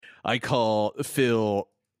I call Phil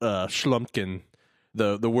Schlumpkin,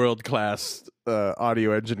 the world class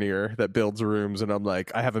audio engineer that builds rooms, and I'm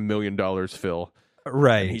like, I have $1 million, Phil.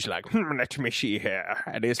 Right. And he's like, let me see here.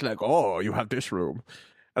 And it's like, oh, you have this room.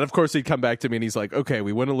 And of course, he'd come back to me and he's like, okay,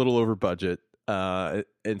 we went a little over budget.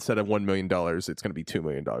 Instead of $1 million, it's going to be $2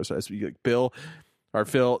 million. So I was like, Bill, or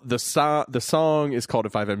Phil, the song is called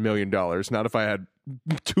If I Had $1 Million, not If I Had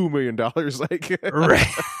 $2 million. Like,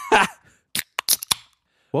 Right.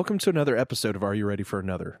 Welcome to another episode of Are You Ready for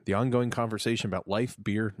Another? The ongoing conversation about life,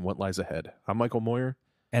 beer, and what lies ahead. I'm Michael Moyer.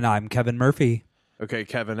 And I'm Kevin Murphy. Okay,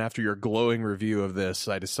 Kevin, after your glowing review of this,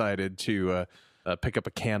 I decided to pick up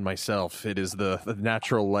a can myself. It is the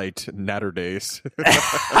Natural Light Natter Days.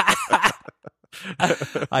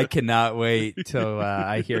 I cannot wait till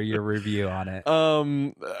I hear your review on it.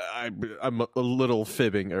 I'm a little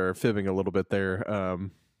fibbing a little bit there.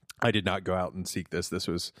 I did not go out and seek this. This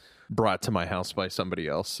was brought to my house by somebody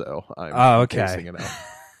else, so I'm tasting it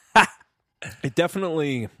out. It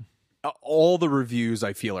definitely, all the reviews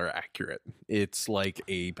I feel are accurate. It's like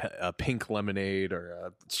a pink lemonade or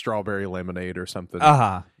a strawberry lemonade or something.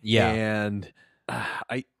 Yeah. And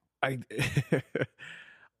I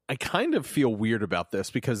I kind of feel weird about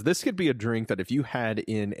this because this could be a drink that if you had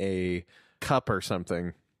in a cup or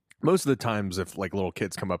something, most of the times if like little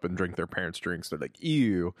kids come up and drink their parents' drinks, they're like,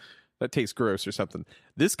 ew, that tastes gross or something.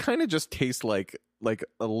 This kind of just tastes like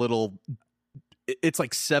a little, it's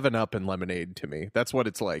like 7-Up and lemonade to me. That's what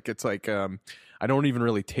it's like. It's like, I don't even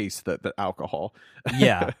really taste the alcohol.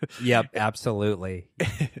 Yeah. Yep. Absolutely.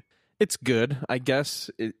 It's good, I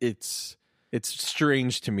guess. It's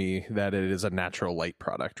strange to me that it is a Natural Light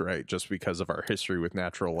product, right? Just because of our history with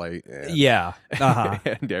Natural Light and, yeah.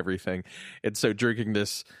 and everything. And so drinking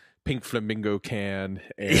this pink flamingo can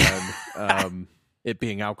and it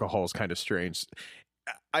being alcohol is kind of strange.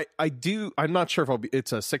 I'm not sure if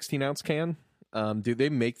it's a 16-ounce can. Do they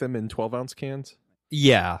make them in 12-ounce cans?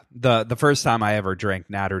 Yeah. The first time I ever drank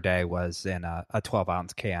Natter Day was in a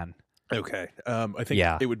 12-ounce can. Okay. I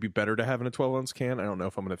think it would be better to have in a 12-ounce can. I don't know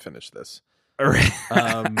if I'm going to finish this.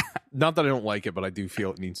 Not that I don't like it, but I do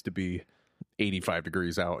feel it needs to be 85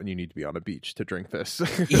 degrees out and you need to be on a beach to drink this.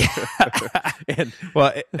 And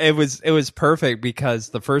well, it was perfect because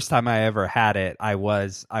the first time I ever had it, I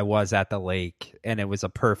was at the lake and it was a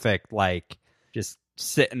perfect, like, just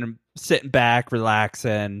sitting back,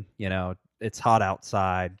 relaxing, it's hot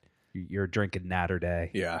outside. You're drinking Natter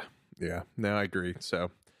Day. Yeah. No, I agree.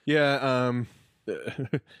 So, yeah,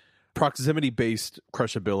 proximity-based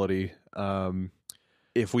crushability.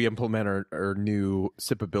 If we implement our new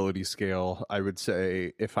sippability scale, I would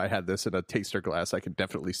say if I had this in a taster glass, I could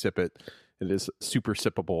definitely sip it. It is super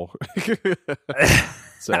sippable.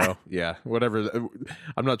 So, yeah, whatever.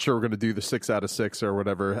 I'm not sure we're going to do the 6 out of 6 or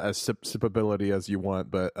whatever as sippability as you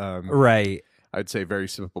want, but right. I'd say very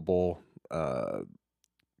sippable.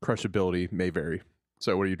 Crushability may vary.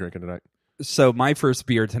 So what are you drinking tonight? So my first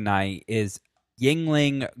beer tonight is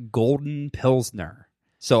Yuengling Golden Pilsner.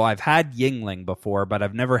 So I've had Yuengling before, but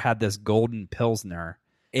I've never had this Golden Pilsner.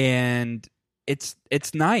 And it's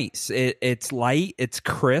nice. It's light. It's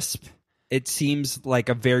crisp. It seems like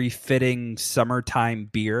a very fitting summertime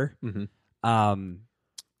beer. Mm-hmm.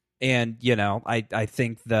 And, I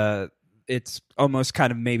think it's almost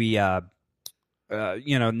kind of maybe, now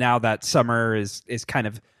that summer is kind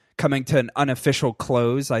of coming to an unofficial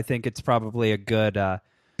close, I think it's probably a good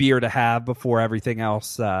beer to have before everything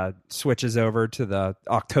else switches over to the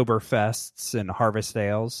Oktoberfests and Harvest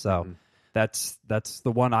Ales. So that's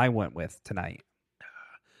the one I went with tonight.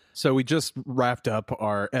 So we just wrapped up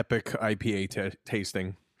our epic IPA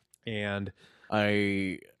tasting, and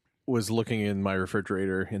I was looking in my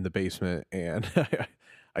refrigerator in the basement, and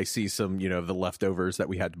I see some, the leftovers that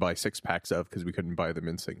we had to buy 6-packs of because we couldn't buy them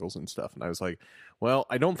in singles and stuff. And I was like, well,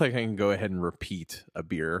 I don't think I can go ahead and repeat a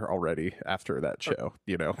beer already after that show,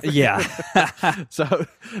 Yeah. So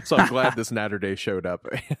I'm glad this Natter Day showed up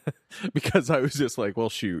because I was just like, well,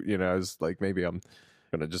 shoot, I was like, maybe I'm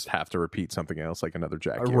going to just have to repeat something else, like another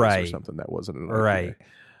Jack Daniels or something that wasn't an IPA. Right.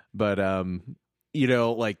 But,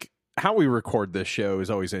 like, how we record this show is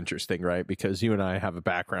always interesting, right? Because you and I have a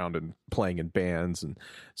background in playing in bands, and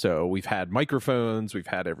so we've had microphones, we've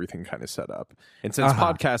had everything kind of set up. And since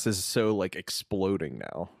podcast is so like exploding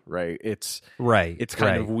now, right? It's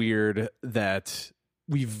kind of weird that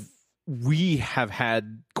we have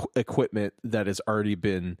had equipment that has already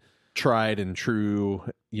been tried and true,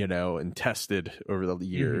 and tested over the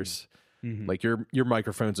years. Mm-hmm. Like your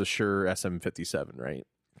microphone's a Shure SM57, right?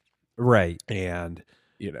 Right. And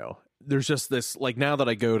there's just this, like, now that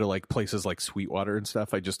I go to like places like Sweetwater and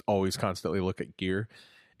stuff, I just always constantly look at gear,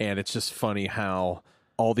 and it's just funny how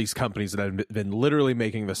all these companies that have been literally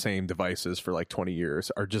making the same devices for like 20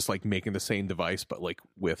 years are just like making the same device, but like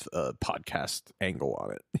with a podcast angle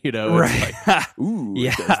on it. You know, Right. it's like, ooh,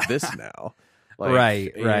 it does this now. Like,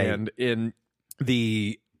 Right. And in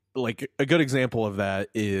the, like, a good example of that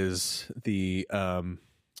is the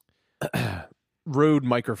Rode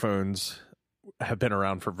microphones have been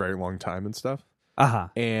around for a very long time and stuff. Uh-huh.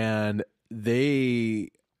 And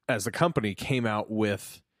they, as a company, came out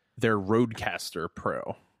with their Rodecaster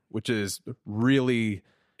Pro, which is really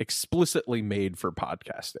explicitly made for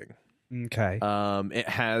podcasting. Okay. It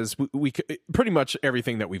has we pretty much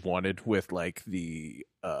everything that we've wanted, with like the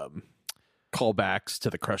callbacks to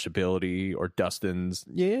the crushability or Dustin's.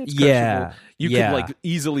 Yeah, it's crushable. You could like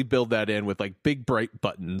easily build that in with like big bright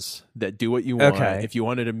buttons that do what you want. Okay. If you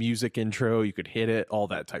wanted a music intro, you could hit it, all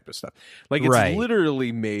that type of stuff. Like, it's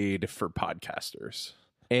literally made for podcasters.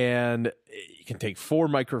 And you can take 4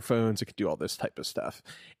 microphones, it can do all this type of stuff.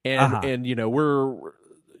 And and you know, we're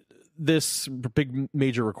this big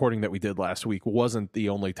major recording that we did last week wasn't the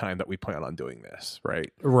only time that we plan on doing this,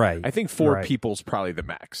 right? Right. I think 4 people's probably the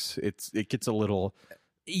max. It gets a little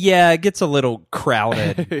it gets a little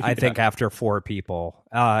crowded, I think, after 4 people.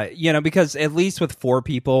 You know, because at least with 4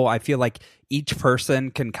 people, I feel like each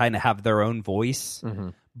person can kind of have their own voice. Mm-hmm.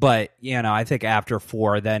 But, you know, I think after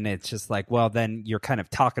 4, then it's just like, well, then you're kind of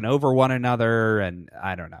talking over one another, and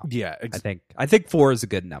I don't know. Yeah. I think 4 is a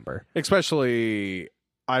good number. Especially,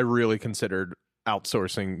 I really considered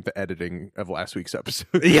outsourcing the editing of last week's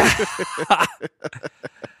episode. Yeah.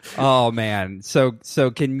 Oh, man. So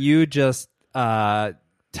can you just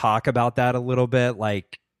talk about that a little bit?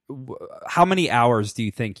 Like, how many hours do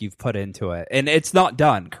you think you've put into it? And it's not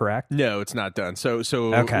done, correct? No, it's not done. So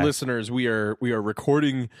listeners, we are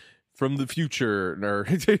recording from the future,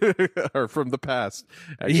 or from the past.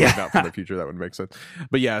 Actually, not from the future. That would make sense.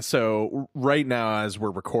 But yeah, so right now, as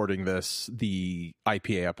we're recording this, the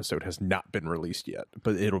IPA episode has not been released yet,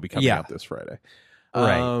 but it'll be coming out this Friday.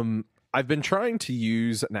 Right. I've been trying to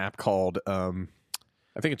use an app called, I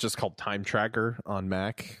think it's just called Time Tracker on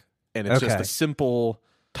Mac, and it's just a simple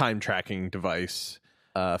time tracking device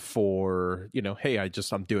for, you know, hey,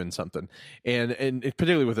 I'm doing something. And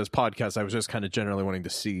particularly with this podcast, I was just kind of generally wanting to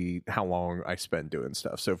see how long I spend doing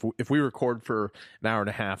stuff. So if we record for an hour and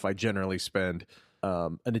a half, I generally spend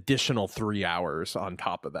an additional 3 hours on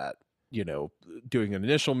top of that, you know, doing an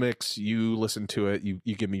initial mix. You listen to it, you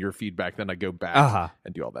give me your feedback, then I go back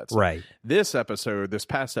and do all that stuff. Right. This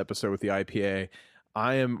past episode with the IPA,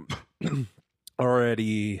 I am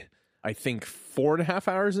already, I think, 4.5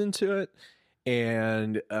 hours into it,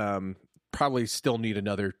 and probably still need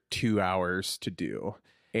another 2 hours to do.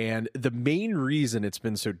 And the main reason it's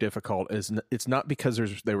been so difficult is it's not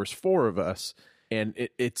because there was 4 of us, and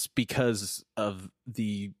it's because of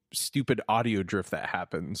the stupid audio drift that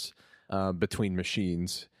happens between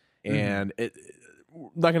machines. Mm-hmm. And I'm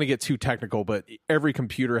not going to get too technical, but every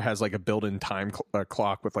computer has like a built-in time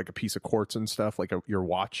clock with like a piece of quartz and stuff, like your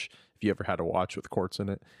watch, if you ever had a watch with quartz in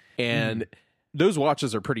it. And those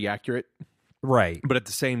watches are pretty accurate. Right. But at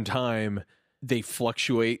the same time, they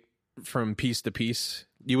fluctuate from piece to piece.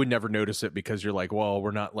 You would never notice it because you're like, well,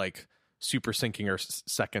 we're not like super syncing our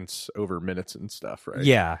seconds over minutes and stuff, right?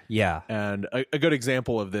 Yeah, yeah. And a good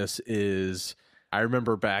example of this is, I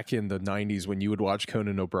remember back in the 90s when you would watch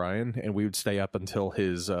Conan O'Brien, and we would stay up until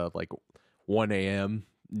his like 1 a.m.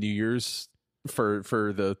 New Year's for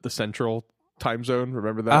the central time zone.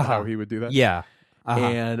 Remember that? How he would do that? Yeah.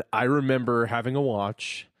 And I remember having a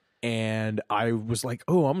watch, and I was like,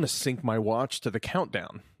 oh, I'm going to sync my watch to the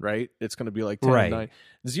countdown, right? It's going to be like 10, 9,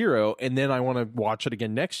 0. And then I want to watch it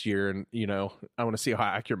again next year. And, you know, I want to see how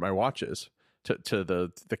accurate my watch is to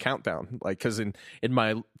the countdown. Like, because in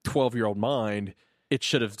my 12-year-old mind, it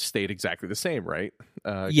should have stayed exactly the same, right?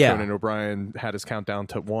 Conan O'Brien had his countdown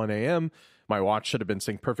to 1 a.m. My watch should have been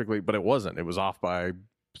synced perfectly, but it wasn't. It was off by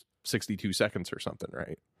 62 seconds or something,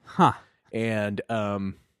 right? Huh. And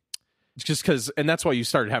just because, and that's why you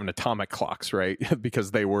started having atomic clocks, right?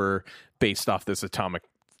 Because they were based off this atomic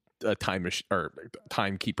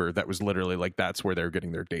timekeeper that was literally like, that's where they're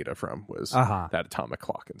getting their data from, was that atomic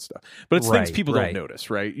clock and stuff. But it's things people don't notice,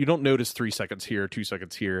 right? You don't notice 3 seconds here, 2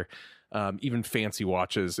 seconds here. Even fancy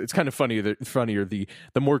watches, it's kind of funnier the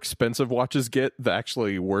more expensive watches get, the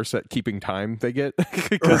actually worse at keeping time they get,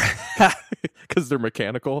 because they're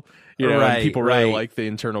mechanical, you know. And people really like the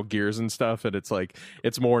internal gears and stuff, and it's like,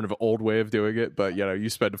 it's more of an old way of doing it. But you know, you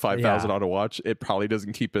spend $5,000 on a watch, it probably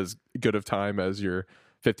doesn't keep as good of time as your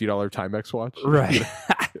 $50 Timex watch, right? You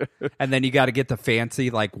know? And then you got to get the fancy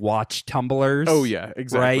like watch tumblers. Oh yeah,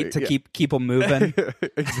 exactly, right, to keep them moving.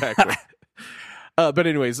 Exactly. But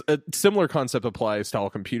anyways, a similar concept applies to all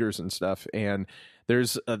computers and stuff. And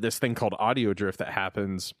there's this thing called audio drift that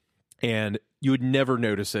happens, and you would never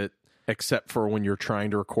notice it except for when you're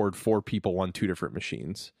trying to record 4 people on 2 different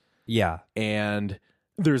machines. Yeah. And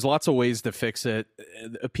there's lots of ways to fix it.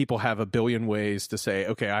 People have a billion ways to say,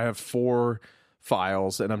 okay, I have 4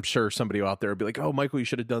 files, and I'm sure somebody out there would be like, oh, Michael, you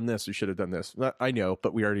should have done this. You should have done this. I know,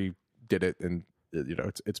 but we already did it, and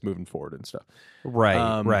it's moving forward and stuff.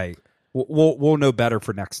 Right, right. We'll know better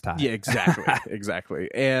for next time. Yeah, exactly, exactly.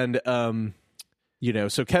 And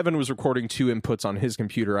so Kevin was recording 2 inputs on his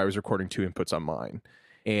computer. I was recording 2 inputs on mine.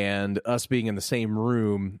 And us being in the same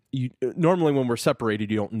room, normally when we're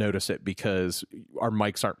separated, you don't notice it because our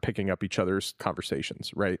mics aren't picking up each other's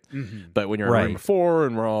conversations, right? Mm-hmm. But when you're in room 4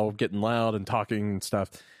 and we're all getting loud and talking and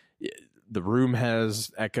stuff, the room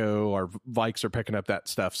has echo, our mics are picking up that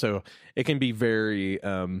stuff. So it can be very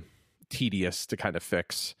tedious to kind of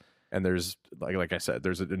fix. And there's, like I said,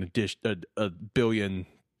 there's a billion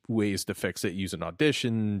ways to fix it using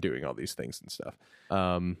Audition, doing all these things and stuff.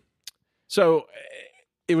 So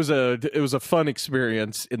it was a fun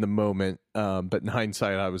experience in the moment, but in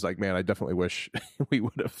hindsight, I was like, man, I definitely wish we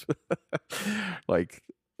would have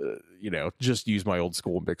just used my old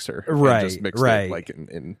school mixer, right? And just mixed it like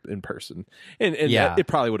in person, and yeah, it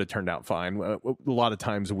probably would have turned out fine. A lot of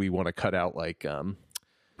times we want to cut out like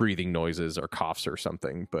breathing noises or coughs or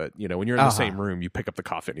something, but when you're in the same room, you pick up the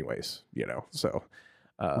cough anyways, so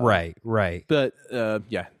right. But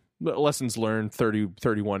yeah, lessons learned.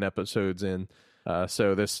 31 episodes in.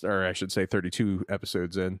 So this, or I should say 32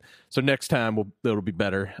 episodes in. So next time it'll be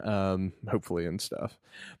better, hopefully, and stuff.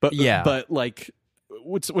 But yeah, but like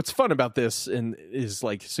what's fun about this is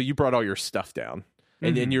like, so you brought all your stuff down,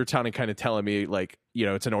 and then you're kind of telling me like,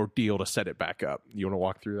 it's an ordeal to set it back up. You want to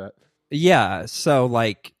walk through that? Yeah. So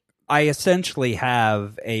like, I essentially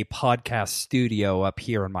have a podcast studio up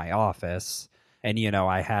here in my office, and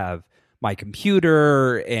I have my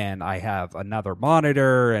computer, and I have another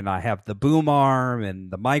monitor, and I have the boom arm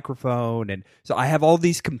and the microphone, and so I have all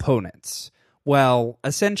these components. Well,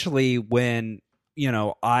 essentially, when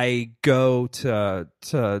I go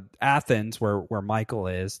to Athens, where Michael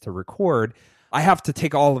is, to record, I have to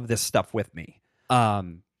take all of this stuff with me.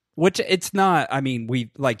 Which it's not. I mean,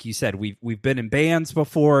 like you said, we've been in bands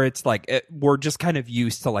before. It's like we're just kind of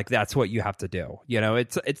used to like that's what you have to do.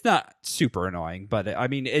 It's not super annoying, but I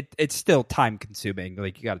mean it's still time consuming.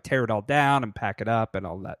 Like you got to tear it all down and pack it up and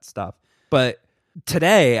all that stuff. But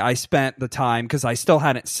today I spent the time because I still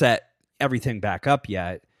hadn't set everything back up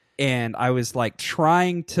yet, and I was like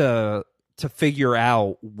trying to figure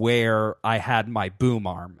out where I had my boom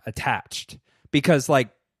arm attached, because like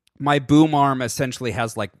my boom arm essentially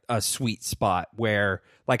has like a sweet spot where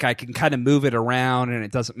like I can kind of move it around and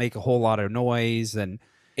it doesn't make a whole lot of noise. And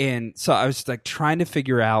so I was like trying to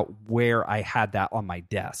figure out where I had that on my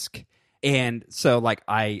desk. And so like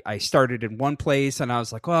I started in one place and I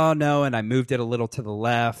was like, oh no. And I moved it a little to the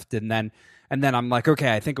left. And then I'm like,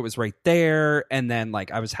 okay, I think it was right there. And then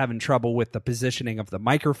like I was having trouble with the positioning of the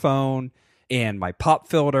microphone and my pop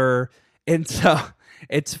filter. And so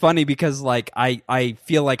it's funny because like I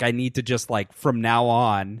feel like I need to just like from now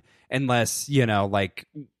on, unless like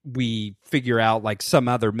we figure out like some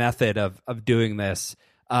other method of doing this,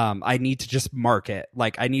 I need to just mark it.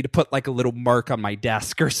 Like I need to put like a little mark on my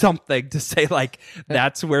desk or something to say like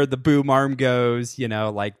that's where the boom arm goes,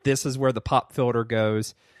 like this is where the pop filter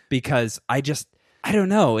goes, because I don't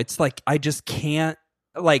know, it's like I just can't.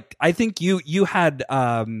 Like I think you had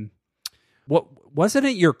what wasn't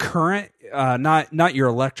it your current not your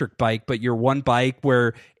electric bike, but your one bike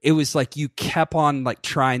where it was like you kept on like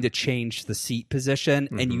trying to change the seat position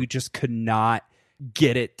and you just could not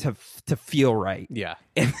get it to feel right. Yeah.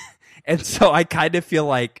 And so I kind of feel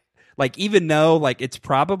like even though like it's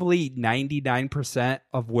probably 99%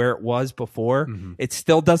 of where it was before, it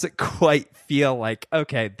still doesn't quite feel like,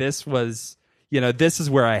 okay, this was this is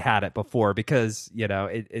where I had it before, because,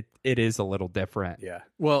 it is a little different. Yeah.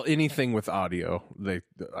 Well, anything with audio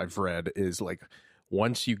I've read is like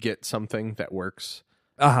once you get something that works,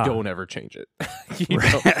 don't ever change it.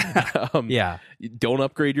 Yeah. Don't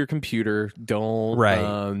upgrade your computer. Don't,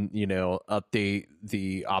 update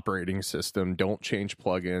the operating system. Don't change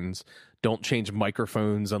plugins. Don't change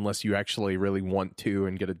microphones unless you actually really want to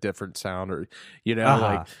and get a different sound, or,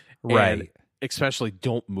 right. Especially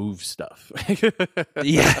don't move stuff.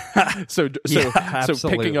 Yeah. So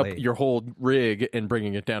picking up your whole rig and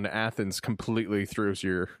bringing it down to Athens completely throws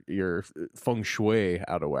your feng shui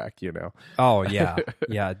out of whack, Oh yeah.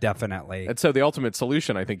 Yeah, definitely. And so the ultimate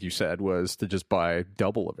solution, I think you said, was to just buy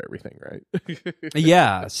double of everything, right?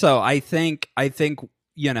 Yeah. So I think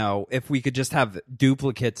if we could just have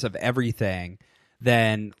duplicates of everything,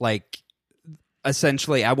 then like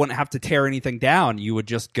essentially I wouldn't have to tear anything down. You would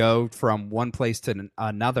just go from one place to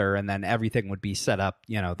another, and then everything would be set up,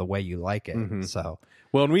 the way you like it. Mm-hmm. So,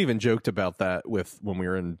 well, and we even joked about that with when we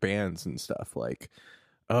were in bands and stuff, like,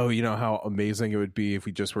 oh, how amazing it would be if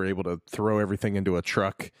we just were able to throw everything into a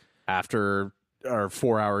truck after our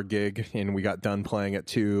 4-hour gig and we got done playing at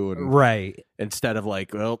 2, and right, instead of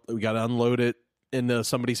like, well, we got to unload it into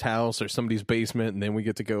somebody's house or somebody's basement, and then we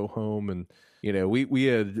get to go home. And we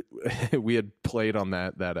had we had played on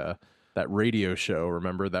that radio show.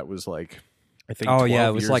 Remember, that was like, I think 12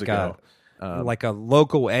 it was years like ago. like a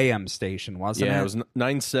local AM station, wasn't it? Yeah, it was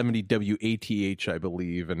 970 WATH, I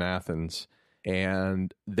believe, in Athens,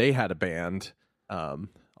 and they had a band.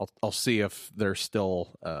 I'll see if they're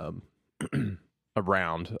still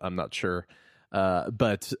around. I'm not sure,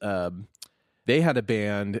 but they had a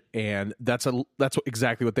band, and that's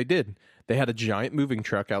exactly what they did. They had a giant moving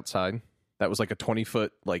truck outside that was like a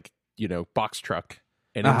 20-foot box truck,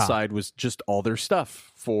 and inside was just all their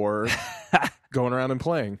stuff for going around and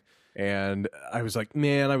playing. And I was like,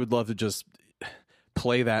 man, I would love to just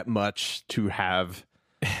play that much to have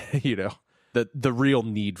the real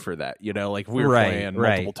need for that. Like if we were playing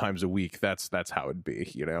multiple times a week, that's how it'd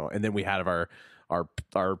be. And then we had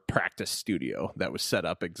our practice studio that was set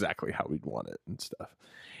up exactly how we'd want it and stuff.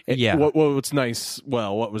 And what's nice,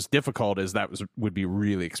 what was difficult is that would be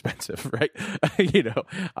really expensive, right?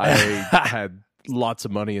 I had lots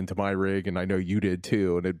of money into my rig, and I know you did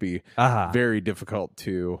too, and it'd be very difficult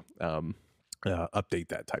to update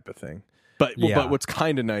that type of thing. But what's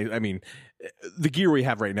kind of nice, I mean, the gear we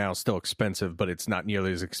have right now is still expensive, but it's not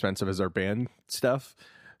nearly as expensive as our band stuff.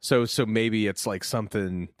 So maybe it's like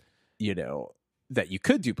something, that you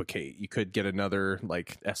could duplicate. You could get another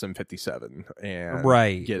like SM57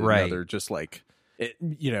 and get another just like,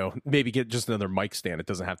 maybe get just another mic stand. It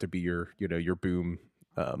doesn't have to be your boom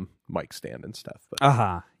mic stand and stuff.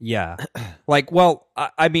 But. Yeah. Like, well,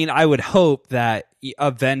 I mean, I would hope that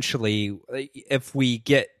eventually, if we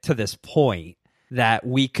get to this point, that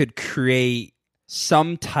we could create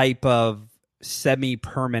some type of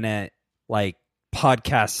semi-permanent like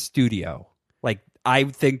podcast studio. Like, I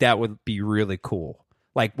think that would be really cool.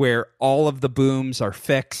 Like where all of the booms are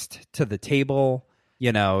fixed to the table.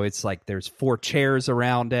 It's like there's 4 chairs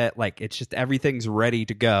around it. Like it's just everything's ready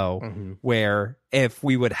to go. Mm-hmm. Where if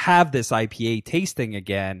we would have this IPA tasting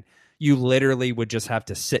again, you literally would just have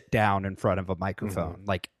to sit down in front of a microphone. Mm-hmm.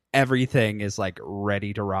 Like everything is like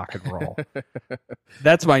ready to rock and roll.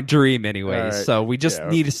 That's my dream anyways. Right. So we just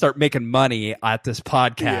need to start making money at this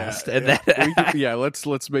podcast. Then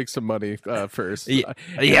let's make some money first.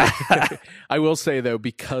 I will say though,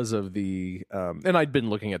 because of the and I'd been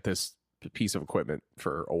looking at this piece of equipment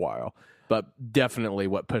for a while, but definitely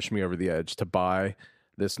what pushed me over the edge to buy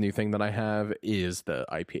this new thing that I have is the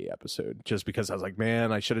IPA episode, just because I was like,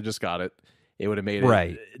 man, I should have just got it. It would have made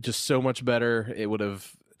it just so much better. It would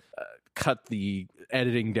have cut the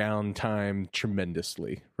editing down time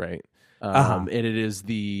tremendously, right? And it is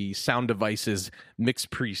the Sound Devices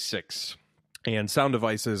MixPre 6. And Sound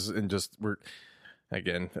Devices, and just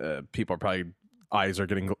people are probably eyes are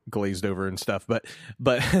getting glazed over and stuff, but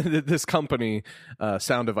this company,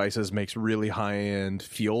 Sound Devices, makes really high-end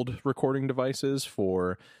field recording devices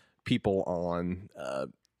for people on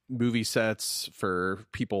movie sets, for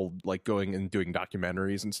people like going and doing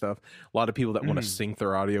documentaries and stuff. A lot of people that want to sync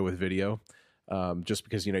their audio with video, just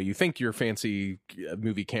because you think your fancy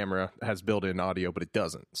movie camera has built-in audio, but it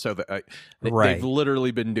doesn't. So they've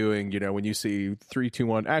literally been doing, when you see 3, 2,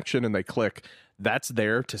 1 action and they click, that's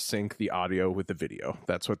there to sync the audio with the video.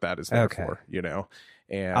 That's what that is there for,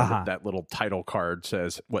 and that little title card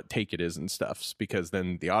says what take it is and stuff, because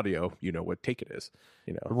then the audio, what take it is,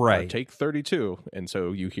 take 32. And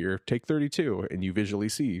so you hear take 32 and you visually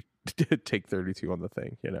see take 32 on the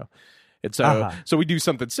thing, And so, so we do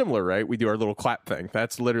something similar, right? We do our little clap thing.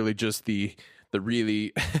 That's literally just the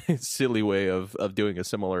really silly way of doing a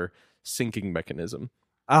similar syncing mechanism.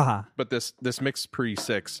 But this MixPre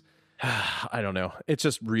 6, I don't know. It's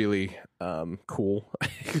just really cool.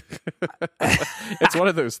 It's one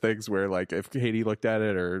of those things where, like, if Katie looked at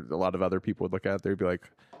it or a lot of other people would look at it, they'd be like,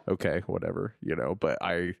 okay, whatever, But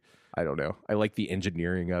I don't know. I like the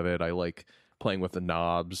engineering of it. I like playing with the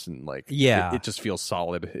knobs and like, it just feels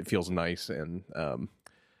solid. It feels nice, and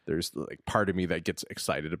there's like part of me that gets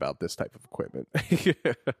excited about this type of equipment.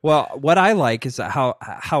 Well, what I like is how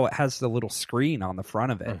it has the little screen on the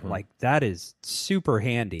front of it. Mm-hmm. Like that is super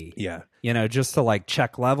handy. Yeah. Just to like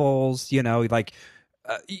check levels, like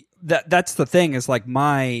that's the thing is like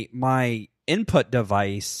my input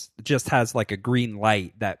device just has like a green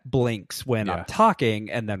light that blinks when I'm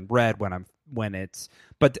talking, and then red when it's.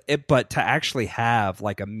 But to actually have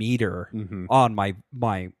like a meter on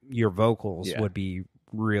your vocals would be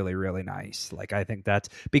really, really nice. Like, I think that's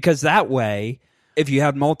because that way, if you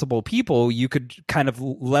have multiple people, you could kind of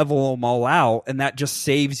level them all out, and that just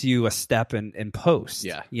saves you a step in post.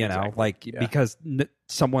 Yeah, you know, exactly. like because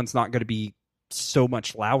someone's not going to be so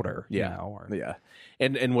much louder. Yeah, you know, yeah.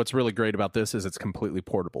 And what's really great about this is it's completely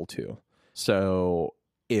portable too. So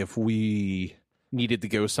if we needed to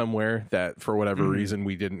go somewhere that for whatever reason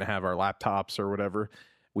we didn't have our laptops or whatever,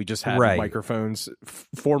 we just had microphones,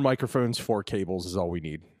 4 microphones, 4 cables is all we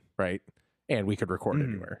need, right? And we could record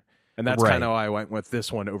anywhere. And that's kind of why I went with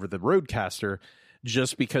this one over the Rodecaster,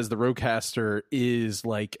 just because the Rodecaster is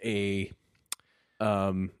like it's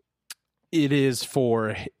kind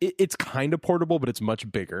of portable, but it's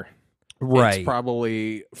much bigger. Right. It's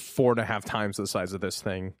probably 4.5 times the size of this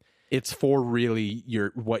thing. It's for really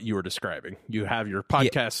what you were describing. You have your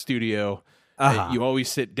podcast studio. You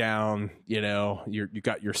always sit down, you know, you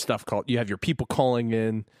got your stuff you have your people calling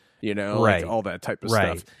in, you know, like all that type of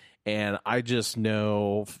stuff. And I just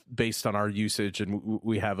know based on our usage, and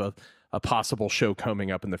we have a possible show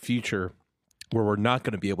coming up in the future where we're not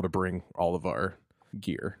going to be able to bring all of our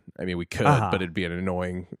gear. I mean, we could, but it'd be an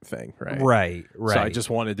annoying thing, right? Right. So I just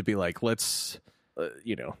wanted to be like, let's,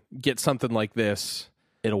 get something like this.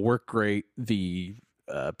 It'll work great. The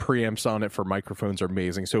preamps on it for microphones are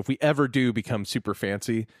amazing. So if we ever do become super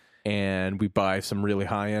fancy and we buy some really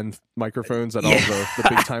high-end microphones that all the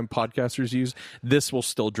big-time podcasters use, this will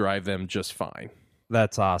still drive them just fine.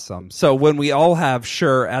 That's awesome. So when we all have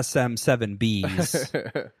Shure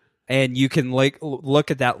SM7Bs, and you can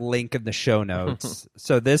look at that link in the show notes.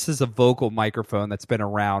 So this is a vocal microphone that's been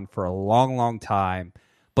around for a long, long time.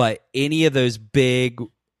 But any of those big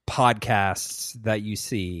podcasts that you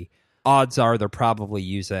see, odds are they're probably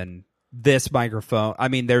using this microphone. I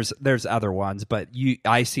mean, there's other ones, but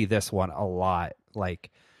I see this one a lot. Like,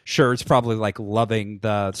 Sure, it's probably like loving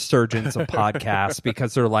the surgeons of podcasts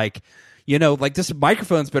because they're like, you know, like this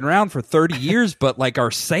microphone's been around for 30 years, but like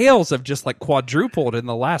our sales have just like quadrupled in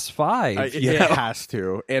the last 5. It has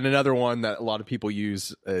to. And another one that a lot of people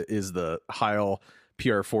use is the Heil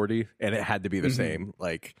PR40, and it had to be the same.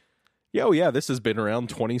 Like, this has been around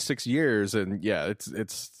 26 years, and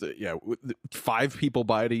it's 5 people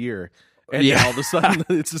buy it a year. And all of a sudden,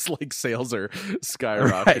 it's just like sales are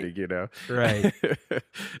skyrocketing, you know? Right.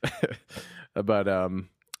 But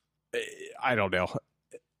I don't know.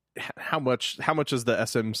 How much is the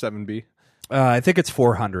SM7B? I think it's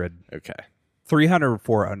 400. Okay. 300 or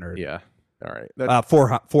 400. Yeah. All right.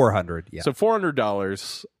 400. Yeah. So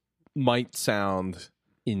 $400 might sound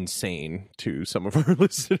insane to some of our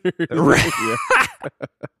listeners. Right.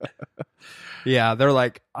 Yeah, they're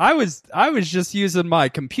like, I was just using my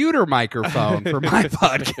computer microphone for my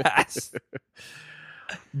podcast.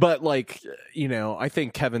 But like, you know, I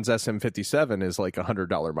think Kevin's SM57 is like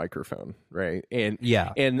 $100 microphone, right? And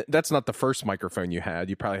and that's not the first microphone you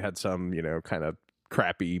had. You probably had some, you know, kind of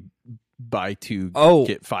crappy buy 2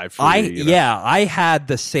 get 5 free. I had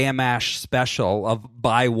the Sam Ash special of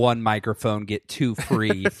buy 1 microphone get 2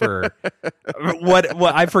 free for what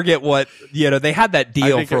I forget what, you know, they had that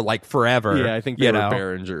deal for like forever. Yeah, I think they were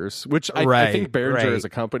Behringers, which I think Behringer as a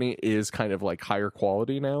company is kind of like higher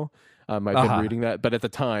quality now. I've been reading that, but at the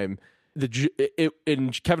time,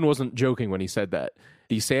 and Kevin wasn't joking when he said that.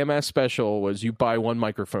 The Sam Ash special was you buy 1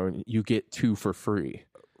 microphone, you get 2 for free.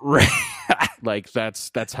 Right. Like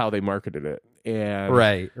that's how they marketed it. And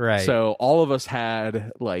right. So all of us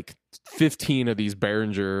had like 15 of these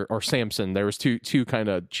Behringer or Samson. There was two kind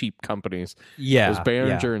of cheap companies. Yeah. It was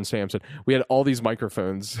Behringer and Samson. We had all these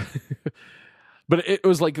microphones. But it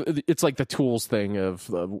was like, it's like the tools thing of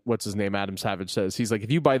what's his name? Adam Savage says, he's like,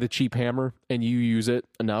 if you buy the cheap hammer and you use it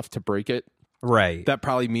enough to break it, right, that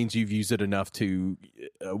probably means you've used it enough to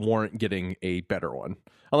warrant getting a better one.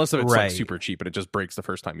 Unless it's like super cheap and it just breaks the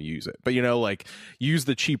first time you use it. But, you know, like use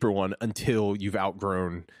the cheaper one until you've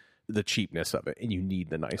outgrown the cheapness of it and you need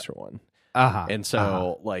the nicer one. And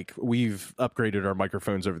so like we've upgraded our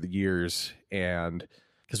microphones over the years, and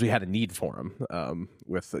because we had a need for them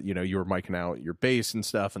with, you know, you were micing out your bass and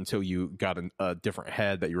stuff until you got a different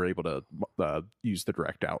head that you were able to use the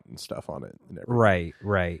direct out and stuff on it. And everything.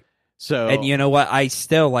 Right. So, and you know what? I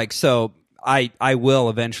still like, so I will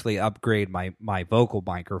eventually upgrade my vocal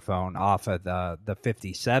microphone off of the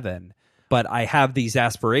 57, but I have these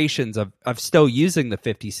aspirations of still using the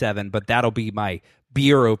 57, but that'll be my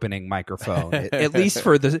beer opening microphone, at least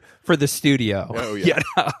for the studio. Oh yeah. You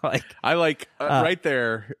know, like, I like right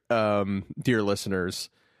there, dear listeners,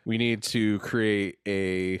 We need to create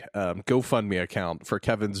a GoFundMe account for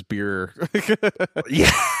Kevin's beer. Yeah.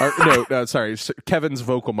 No, sorry, Kevin's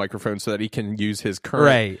vocal microphone, so that he can use his current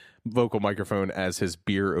Right. vocal microphone as his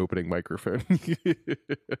beer opening microphone.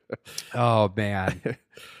 Oh man.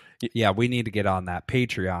 Yeah, we need to get on that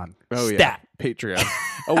Patreon. Oh Stat. yeah, Patreon.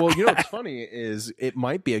 Oh well, what's funny is it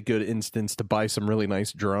might be a good instance to buy some really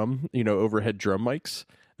nice overhead drum mics.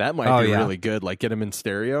 That might be really good. Like get them in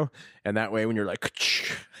stereo, and that way when you're like,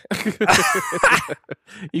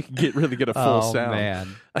 you can really get a full sound.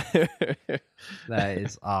 Man, that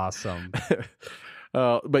is awesome.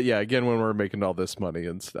 But yeah, again, when we're making all this money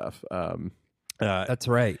and stuff, that's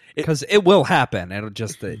right. Because it will happen.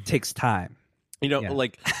 It takes time. I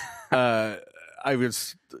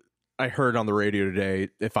heard on the radio today,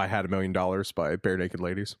 "If I Had $1 Million" by Bare Naked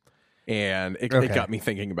Ladies. And it got me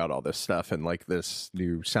thinking about all this stuff, and like this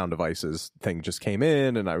new sound devices thing just came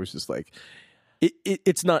in, and I was just like,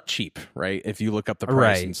 it's not cheap, right? If you look up the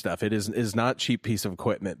price and stuff, it is not cheap piece of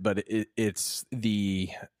equipment, but it's the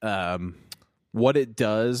what it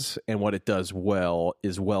does and what it does well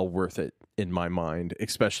is well worth it in my mind,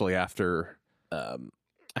 especially after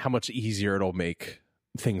how much easier it'll make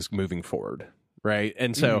things moving forward. Right.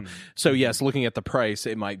 And so yes, looking at the price,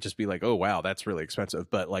 it might just be like, oh, wow, that's really expensive.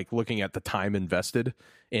 But like looking at the time invested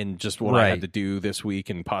in just what I had to do this week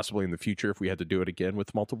and possibly in the future, if we had to do it again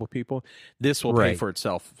with multiple people, this will pay for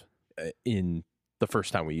itself in the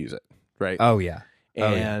first time we use it. Right. Oh, yeah.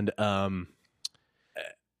 And, I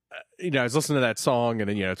was listening to that song, and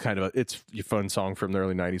then, it's a fun song from the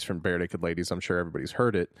early 90s from Bare Naked Ladies. I'm sure everybody's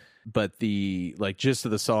heard it. But the gist of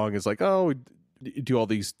the song is like, oh, do all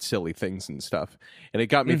these silly things and stuff, and it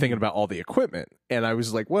got me thinking about all the equipment, and I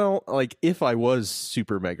was like, well, like if I was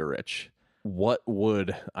super mega rich, what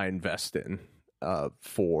would I invest in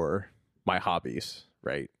for my hobbies,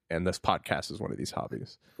 right? And this podcast is one of these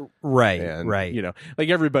hobbies, right? And right. Like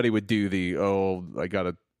everybody would do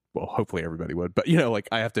hopefully everybody would, but like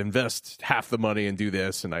I have to invest half the money and do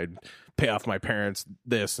this, and I'd pay off my parents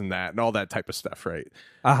this and that and all that type of stuff, right?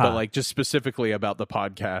 But like just specifically about the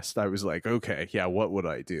podcast, I was like, okay, yeah, what would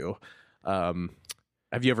I do? Have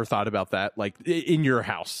you ever thought about that? Like in your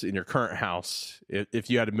house, in your current houst, if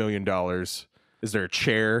you had $1 million, is there a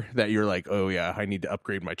chair that you're like, oh yeah, I need to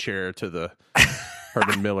upgrade my chair to the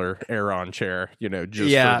Herman Miller Aeron chair,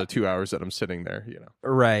 just for the 2 hours that I'm sitting there,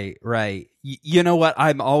 Right. You know what?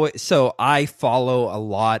 I follow a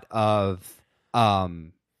lot of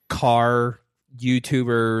car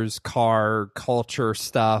YouTubers, car culture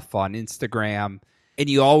stuff on Instagram, and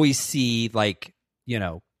you always see like,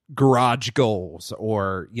 garage goals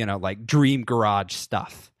or, like dream garage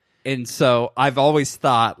stuff. And so I've always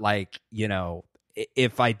thought like,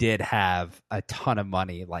 if I did have a ton of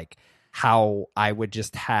money, like how I would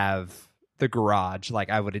just have the garage, like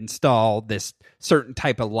I would install this certain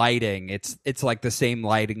type of lighting. It's like the same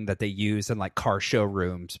lighting that they use in like car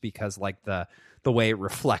showrooms, because like the way it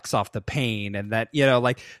reflects off the pane, and that,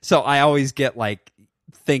 so I always get like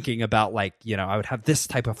thinking about like, I would have this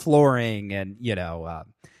type of flooring, and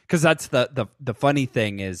because that's the funny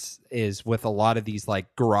thing is with a lot of these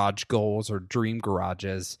like garage goals or dream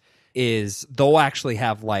garages is they'll actually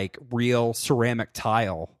have like real ceramic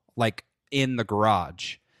tile like in the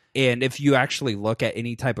garage. And if you actually look at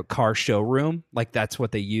any type of car showroom, like that's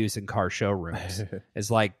what they use in car showrooms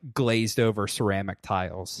is like glazed over ceramic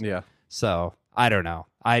tiles. Yeah. So I don't know.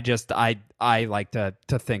 I like to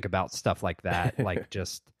think about stuff like that.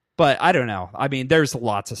 But I don't know. I mean, there's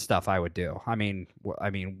lots of stuff I would do. I mean,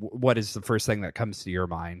 what is the first thing that comes to your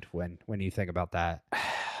mind when you think about that?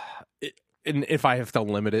 And if I have to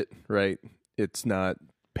limit it, right, it's not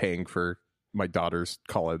paying for my daughter's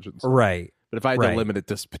college and stuff. Right. But if I had to limit it,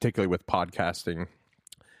 this particularly with podcasting,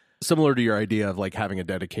 similar to your idea of like having a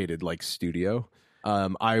dedicated like studio,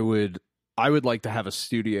 I would like to have a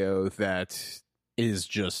studio that is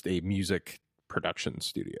just a music production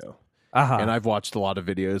studio. And I've watched a lot of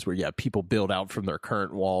videos where people build out from their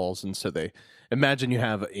current walls, and so they imagine you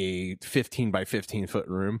have a 15 by 15 foot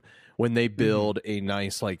room. When they build a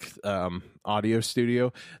nice like audio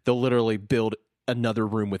studio, they'll literally build another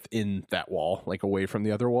room within that wall, like away from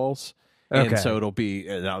the other walls. And so it'll be,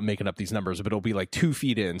 I'm making up these numbers, but it'll be like 2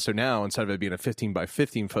 feet in. So now instead of it being a 15 by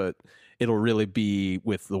 15 foot, it'll really be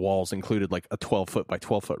with the walls included, like a 12 foot by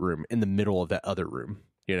 12 foot room in the middle of that other room,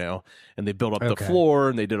 and they built up the floor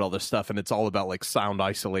and they did all this stuff. And it's all about like sound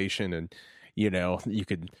isolation. And, you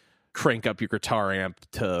could crank up your guitar amp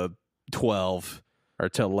to 12 or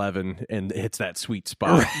to 11 and it hits that sweet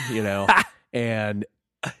spot, and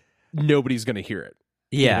nobody's going to hear it.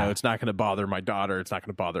 Yeah. It's not going to bother my daughter. It's not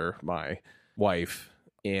going to bother my wife.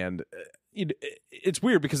 And it's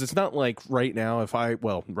weird because it's not like right now.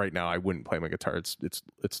 Right now I wouldn't play my guitar.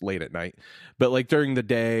 It's late at night, but like during the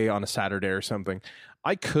day on a Saturday or something,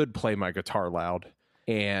 I could play my guitar loud,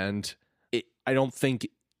 and I don't think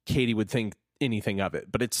Katie would think anything of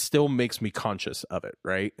it, but it still makes me conscious of it,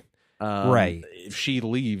 right? Right. If she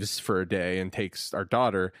leaves for a day and takes our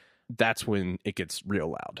daughter, that's when it gets real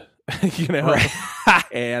loud, Right.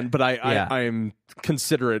 but I'm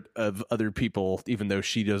considerate of other people, even though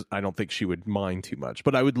I don't think she would mind too much,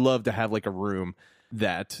 but I would love to have like a room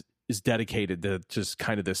that is dedicated to just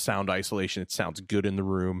kind of this sound isolation. It sounds good in the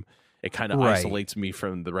room. It kind of isolates me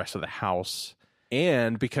from the rest of the house.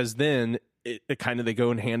 And because then it kind of, they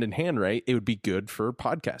go in hand, right? It would be good for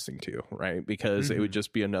podcasting too, right? Because it would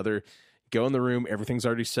just be another, go in the room, everything's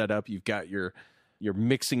already set up. You've got your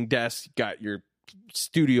mixing desk, you got your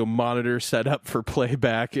studio monitor set up for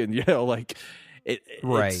playback, and like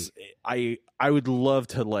I would love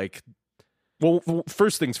to like, well,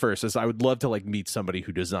 first things first is I would love to like meet somebody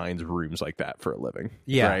who designs rooms like that for a living.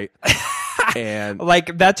 Yeah. Right. And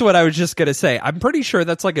like, that's what I was just going to say. I'm pretty sure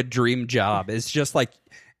that's like a dream job. It's just like,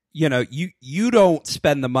 you don't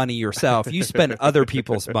spend the money yourself. You spend other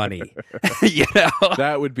people's money.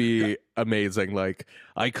 That would be amazing. Like,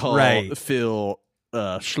 I call Phil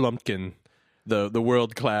Schlumpkin, the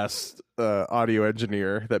world-class audio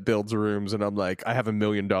engineer that builds rooms, and I'm like, I have $1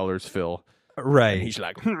 million, Phil. Right. And he's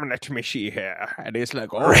like, let me see here. And it's like,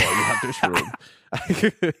 oh, you have this room.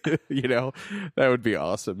 That would be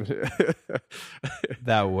awesome.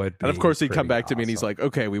 That would be. And of course, he'd come back to me and he's awesome. like,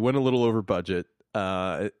 okay, we went a little over budget.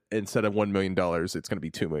 Instead of $1 million, it's going to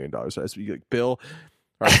be $2 million. So I was like, Bill,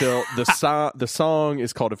 the song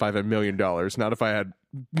is called If I Had $1 Million, not if I had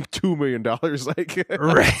 $2 million. Like,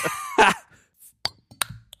 right.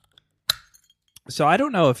 So I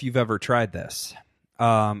don't know if you've ever tried this.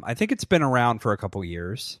 I think it's been around for a couple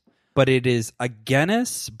years, but it is a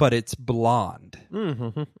Guinness, but it's blonde.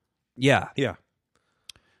 Mm-hmm. Yeah. Yeah.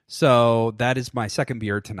 So that is my second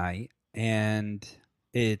beer tonight, and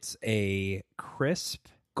it's a crisp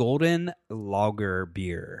golden lager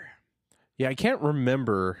beer. Yeah, I can't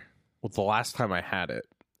remember the last time I had it,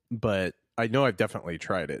 but I know I've definitely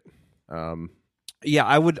tried it. Yeah,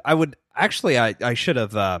 I would actually, I should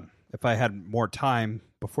have, if I had more time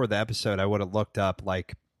before the episode, I would have looked up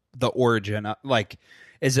like the origin. Like,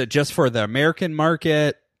 is it just for the American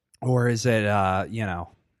market, or is it,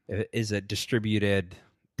 is it distributed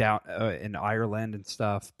down in Ireland and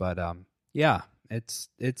stuff? But yeah, it's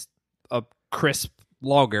a crisp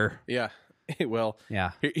lager. Yeah. Well,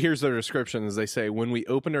 yeah. Here's their description. As they say, when we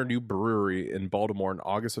opened our new brewery in Baltimore in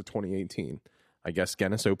August of 2018, I guess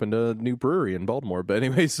Guinness opened a new brewery in Baltimore. But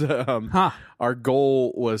anyways, our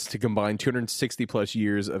goal was to combine 260 plus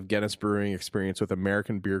years of Guinness brewing experience with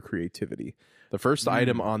American beer creativity. The first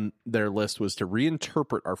item on their list was to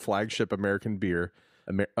reinterpret our flagship American beer,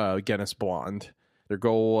 Guinness Blonde. Their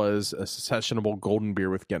goal was a sessionable golden beer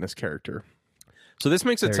with Guinness character. So this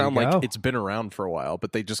makes it sound like it's been around for a while,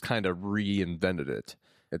 but they just kind of reinvented it,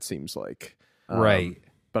 it seems like. Right.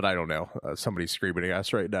 But I don't know. Somebody's screaming at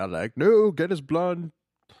us right now, like, no, Guinness Blonde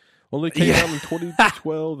only came out in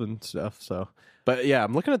 2012 and stuff. So, but yeah,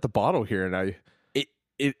 I'm looking at the bottle here, and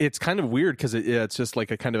it's kind of weird because it's just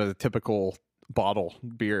like a kind of a typical bottle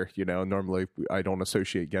beer. Normally I don't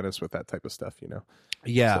associate Guinness with that type of stuff.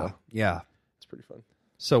 Yeah, so, yeah, it's pretty fun.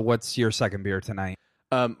 So, what's your second beer tonight?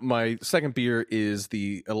 My second beer is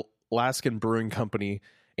the Alaskan Brewing Company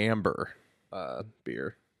Amber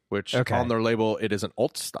beer, which on their label, it is an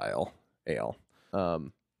alt style ale.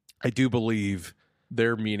 I do believe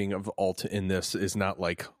their meaning of alt in this is not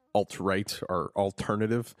like alt-right or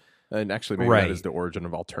alternative. And actually, maybe that is the origin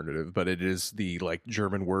of alternative, but it is the like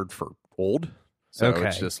German word for old. So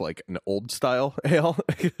it's just like an old style ale.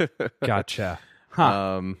 Gotcha.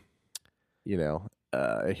 Huh.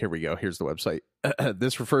 Here we go. Here's the website.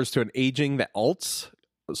 This refers to an aging that alts,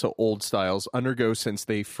 so old styles, undergo since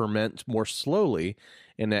they ferment more slowly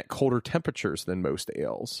and at colder temperatures than most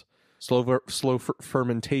ales. Slow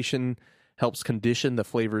fermentation helps condition the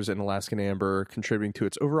flavors in Alaskan Amber, contributing to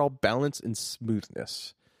its overall balance and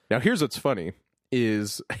smoothness. Now, here's what's funny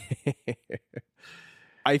is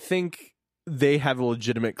I think they have a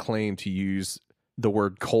legitimate claim to use the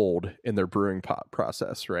word cold in their brewing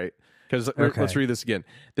process, right? Because let's read this again.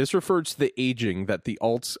 This refers to the aging that the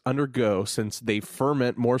alts undergo since they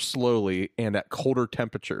ferment more slowly and at colder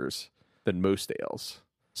temperatures than most ales.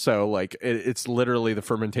 So, like, it's literally the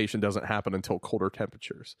fermentation doesn't happen until colder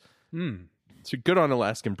temperatures. So good on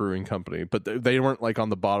Alaskan Brewing Company, but they weren't like on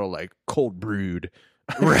the bottle like cold brewed,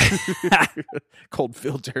 right? Cold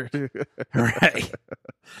filtered, right?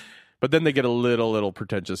 But then they get a little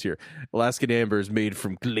pretentious here. Alaskan Amber is made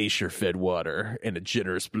from glacier-fed water and a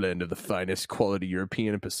generous blend of the finest quality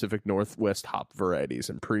European and Pacific Northwest hop varieties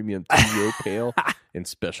and premium TO pale and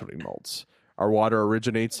specialty malts. Our water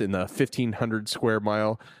originates in the 1,500 square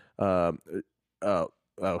mile. Why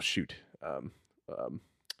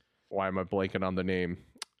am I blanking on the name?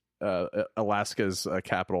 Alaska's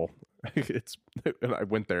capital. And I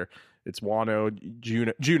went there. It's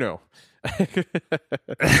Juneau.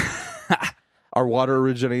 Our water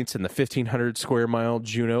originates in the 1,500 square mile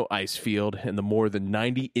Juneau ice field and the more than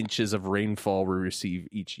 90 inches of rainfall we receive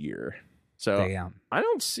each year. So Damn. I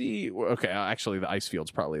don't see. Okay, actually, the ice field's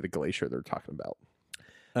probably the glacier they're talking about.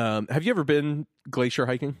 Have you ever been glacier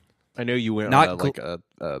hiking? I know you went on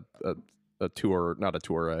a tour, not a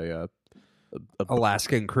tour, a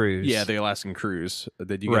Alaskan cruise. Yeah, the Alaskan cruise.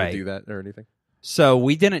 Did you get to do that or anything? So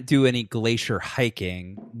we didn't do any glacier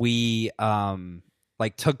hiking. We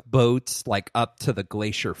took boats up to the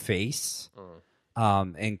glacier face,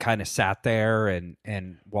 and kind of sat there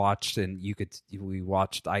and watched, and we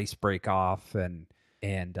watched ice break off,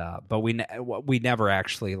 but we never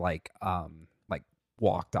actually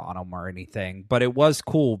walked on them or anything. But it was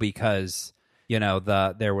cool because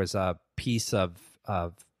there was a piece of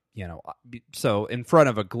so in front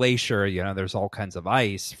of a glacier, there's all kinds of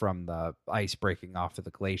ice from the ice breaking off of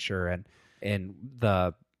the glacier, and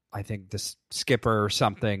I think the skipper or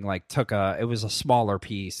something it was a smaller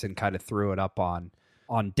piece and kind of threw it up on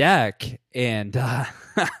deck, and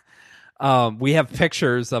we have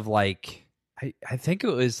pictures of I think it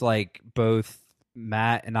was both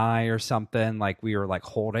Matt and I or something, we were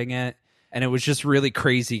holding it, and it was just really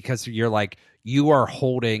crazy because you are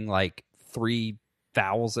holding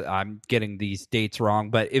 3,000. I'm getting these dates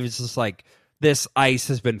wrong, but it was just this ice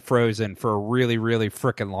has been frozen for a really, really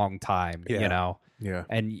freaking long time, Yeah.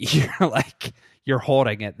 and you're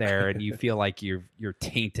holding it there, and you feel like you're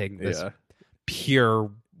tainting this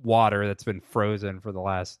pure water that's been frozen for the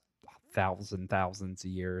last thousands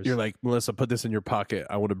of years. You're like, Melissa, put this in your pocket.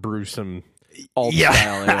 I want to brew some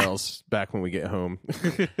style ales back when we get home.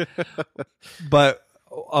 But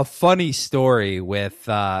a funny story with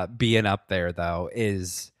being up there though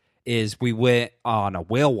is we went on a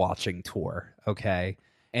whale watching tour, okay?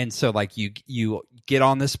 And so you get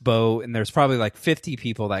on this boat, and there's probably 50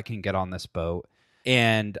 people that can get on this boat,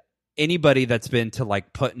 and anybody that's been to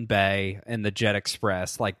Put-in-Bay and the Jet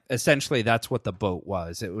Express, essentially that's what the boat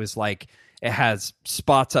was. It was it has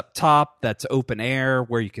spots up top that's open air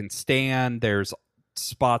where you can stand. There's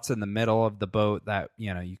spots in the middle of the boat that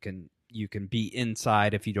you can be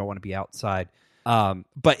inside if you don't want to be outside.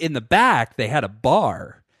 But in the back, they had a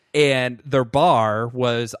bar, and their bar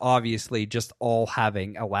was obviously just all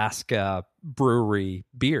having Alaska brewery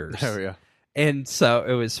beers. Oh, yeah. And so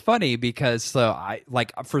it was funny because I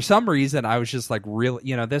for some reason I was just really,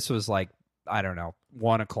 this was I don't know,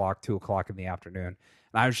 1 o'clock, 2 o'clock in the afternoon.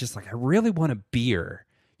 And I was just I really want a beer,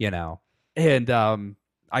 and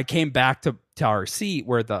I came back to our seat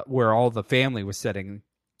where all the family was sitting.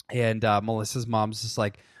 And Melissa's mom's just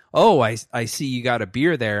oh, I see you got a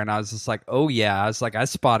beer there. And I was just oh, yeah. I was I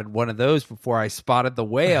spotted one of those before I spotted the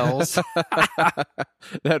whales.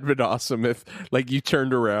 That'd been awesome if, you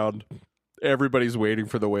turned around, everybody's waiting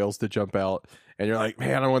for the whales to jump out, and you're like,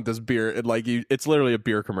 man, I want this beer. And, it's literally a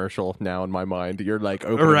beer commercial now in my mind. You're, opening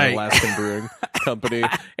an Alaskan Brewing Company,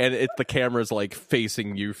 and the camera's,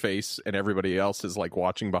 facing you face, and everybody else is,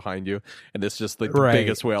 watching behind you. And it's just, the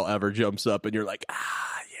biggest whale ever jumps up, and you're like,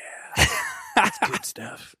 yeah. That's good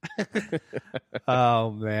stuff.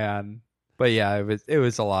 Oh man, but yeah, it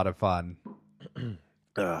was a lot of fun.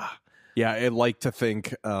 Yeah, I'd like to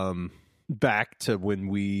think back to when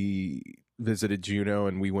we visited Juneau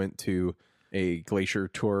and we went to a glacier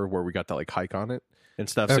tour where we got to hike on it and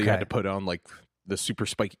stuff. So you had to put on the super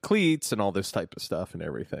spiky cleats and all this type of stuff and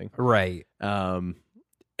everything. Right. And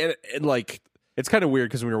it's kind of weird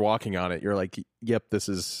because when you're walking on it, you're like, yep, this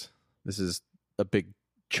is a big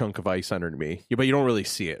chunk of ice under me, but you don't really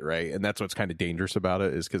see it, right? And that's what's kind of dangerous about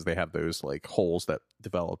it, is because they have those holes that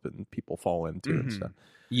develop and people fall into and stuff.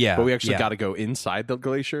 Yeah, but we actually got to go inside the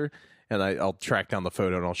glacier, and I'll track down the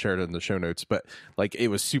photo and I'll share it in the show notes. But it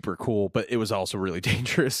was super cool, but it was also really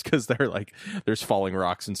dangerous because there's falling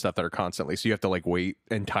rocks and stuff that are constantly, so you have to wait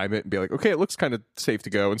and time it and be okay, it looks kind of safe to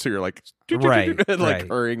go, and so you're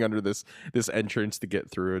hurrying under this entrance to get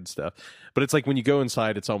through and stuff. But it's when you go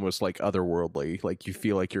inside, it's almost otherworldly. You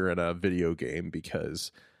feel like you're in a video game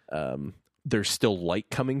because there's still light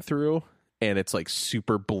coming through, and it's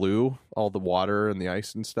super blue, all the water and the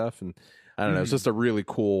ice and stuff, and I don't know, it's just a really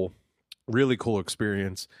cool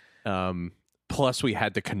experience. plus we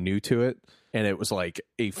had to canoe to it, and it was like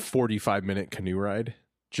a 45-minute canoe ride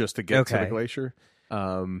just to get to the glacier.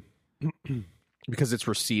 Because it's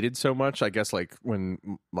receded so much. I guess like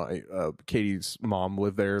when my Katie's mom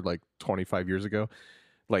lived there like 25 years ago,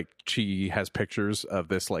 like she has pictures of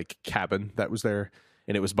this like cabin that was there,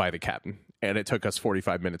 and it was by the cabin, and it took us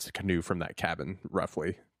 45 minutes to canoe from that cabin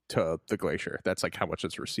roughly to the glacier. That's like how much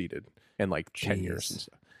it's receded in like 10 years and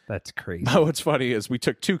stuff. That's crazy. But what's funny is we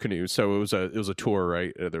took 2 canoes, so it was a tour,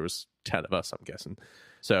 right? There was 10 of us, I'm guessing.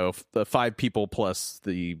 So the 5 people plus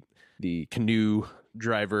the canoe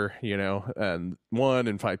driver, and 1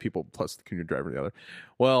 and 5 people plus the canoe driver and the other.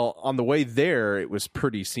 Well, on the way there, it was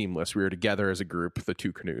pretty seamless. We were together as a group, the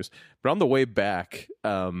 2 canoes. But on the way back,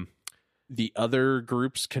 the other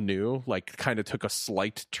group's canoe like kind of took a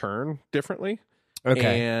slight turn differently.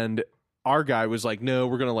 Okay. And our guy was like, no,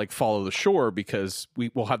 we're going to like follow the shore because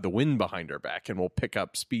we'll have the wind behind our back and we'll pick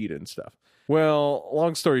up speed and stuff. Well,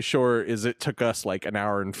 long story short is it took us like an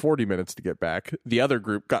hour and 40 minutes to get back. The other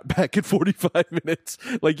group got back in 45 minutes.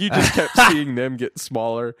 Like you just kept seeing them get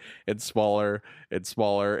smaller and smaller and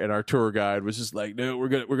smaller. And our tour guide was just like, no, we're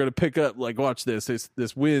going to pick up, like, watch this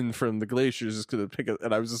wind from the glaciers is going to pick up.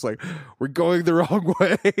 And I was just like, we're going the wrong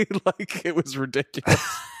way. Like it was ridiculous.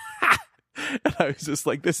 And I was just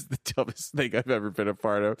like, this is the dumbest thing I've ever been a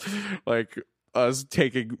part of. Like us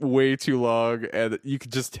taking way too long, and you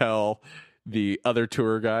could just tell the other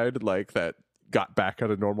tour guide like that got back at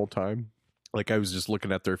a normal time. Like I was just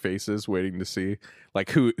looking at their faces, waiting to see like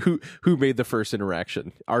who made the first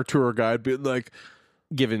interaction. Our tour guide being like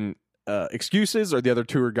giving excuses, or the other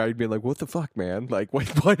tour guide being like, "What the fuck, man? Like,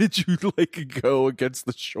 why did you like go against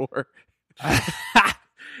the shore?"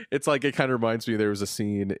 It's like it kind of reminds me. There was a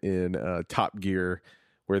scene in Top Gear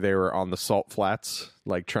where they were on the salt flats,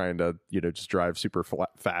 like trying to just drive super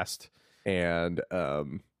fast, and I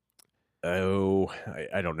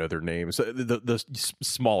don't know their names. The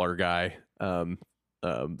smaller guy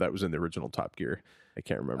that was in the original Top Gear, I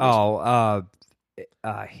can't remember.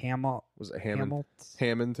 Hamill was it Hammond?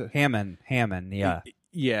 Hammond.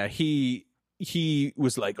 Yeah. He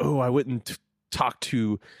was like, oh, I wouldn't talk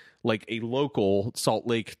to like a local Salt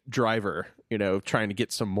Lake driver, trying to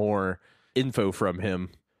get some more info from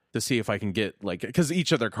him to see if I can get like, because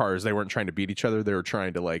each of their cars, they weren't trying to beat each other. They were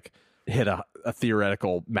trying to like hit a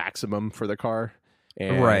theoretical maximum for the car.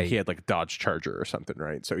 And he had like a Dodge Charger or something,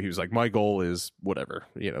 right? So he was like, my goal is whatever,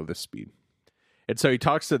 this speed. And so he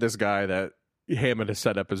talks to this guy that Hammond has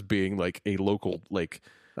set up as being like a local, like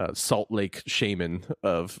Salt Lake shaman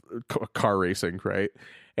of car racing, right?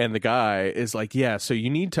 And the guy is like, yeah, so you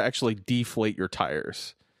need to actually deflate your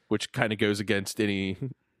tires, which kind of goes against any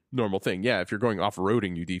normal thing. Yeah, if you're going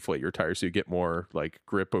off-roading, you deflate your tires so you get more like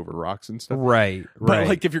grip over rocks and stuff. Right. But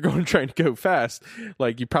like if you're trying to go fast,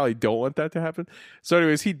 like you probably don't want that to happen. So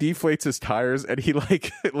anyways, he deflates his tires, and he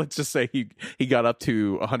like let's just say he got up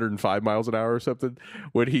to 105 miles an hour or something.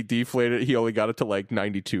 When he deflated, he only got it to like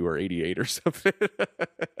 92 or 88 or something.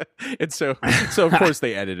 And so of course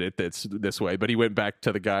they edited it this way, but he went back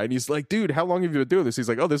to the guy and he's like, dude, how long have you been doing this? He's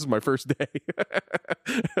like, oh, this is my first day.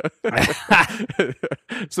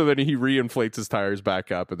 So then he reinflates his tires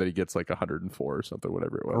back up, and then he gets like 104 or something,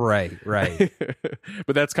 whatever it was. Right.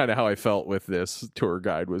 But that's kind of how I felt with this tour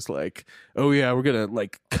guide. Was like, oh yeah, we're gonna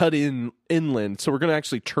like cut inland, so we're gonna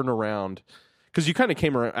actually turn around, because you kind of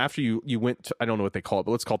came around after you went to, I don't know what they call it,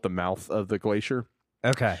 but let's call it the mouth of the glacier.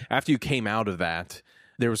 Okay. After you came out of that,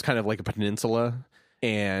 there was kind of like a peninsula,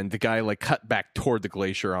 and the guy like cut back toward the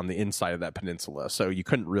glacier on the inside of that peninsula, so you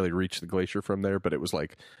couldn't really reach the glacier from there. But it was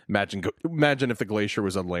like, imagine if the glacier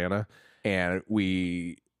was Atlanta and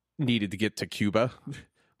we needed to get to Cuba,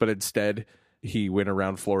 but instead he went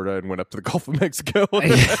around Florida and went up to the Gulf of Mexico.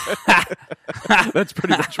 That's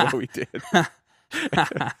pretty much what we did.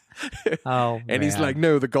 Oh, and he's like,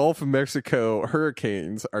 no, the Gulf of Mexico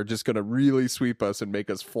hurricanes are just going to really sweep us and make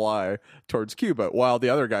us fly towards Cuba, while the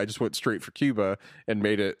other guy just went straight for Cuba and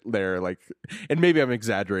made it there. Like, and maybe I'm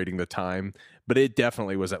exaggerating the time, but it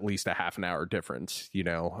definitely was at least a half an hour difference,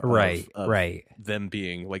 right. Them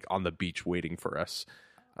being like on the beach waiting for us.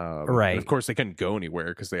 Right. And of course they couldn't go anywhere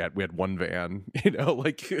because we had one van,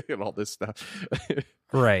 like, and all this stuff.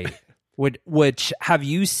 Right. Which have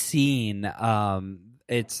you seen?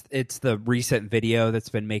 It's the recent video that's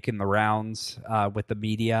been making the rounds with the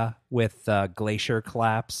media with glacier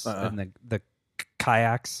collapse and the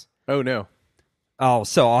kayaks. Oh no. Oh,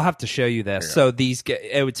 so I'll have to show you this. So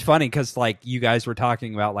it's funny because like you guys were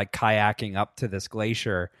talking about like kayaking up to this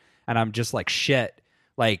glacier, and I'm just like, shit,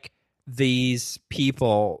 like these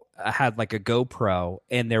people had like a GoPro,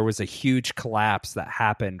 and there was a huge collapse that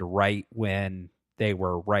happened right when they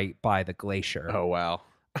were right by the glacier. Oh wow.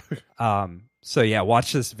 So yeah,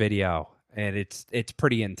 watch this video, and it's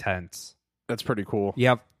pretty intense. That's pretty cool.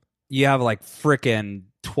 You have like frickin'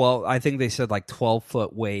 12. I think they said like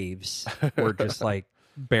 12-foot waves were just like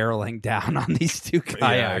barreling down on these two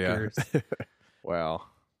kayakers. Yeah. Wow.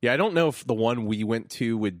 Yeah, I don't know if the one we went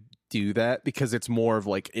to would do that because it's more of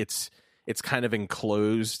like it's kind of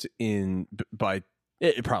enclosed in by.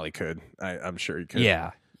 It probably could. I'm sure you could.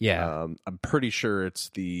 Yeah. I'm pretty sure it's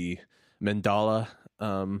the Mendala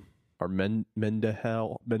or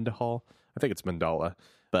Mendahal. I think it's Mendala,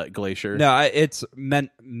 but glacier. No, it's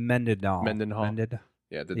Mendenhall.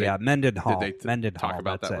 Yeah. Mendenhall. Did they talk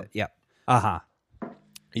about that one? Yep.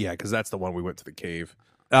 Yeah, because that's the one we went to the cave.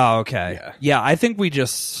 Oh, okay. Yeah, I think we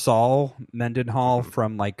just saw Mendenhall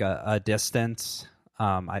from like a distance.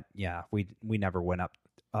 We never went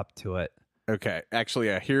up to it. Okay,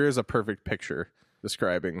 actually, here is a perfect picture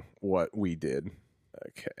describing what we did.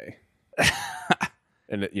 Okay.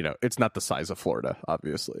 And it's not the size of Florida,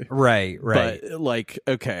 obviously. Right. But like,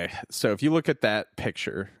 okay, so if you look at that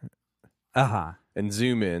picture, and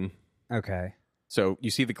zoom in, okay. So you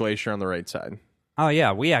see the glacier on the right side. Oh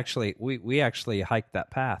yeah, we actually hiked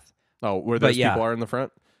that path. Oh, where those people are in the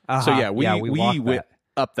front. So yeah, we went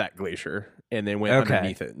up that glacier and then went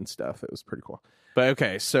underneath it and stuff. It was pretty cool. But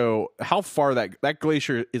okay, so how far that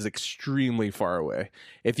glacier is extremely far away.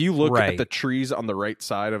 If you look at the trees on the right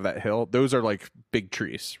side of that hill, those are like big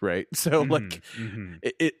trees, right? So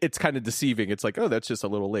it's kind of deceiving. It's like, oh, that's just a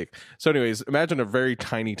little lake. So anyways, imagine a very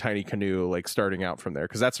tiny canoe like starting out from there,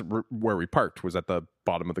 because that's where we parked, was at the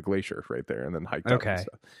bottom of the glacier right there, and then hiked up and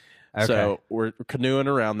stuff. Okay. So we're canoeing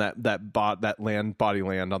around that land, body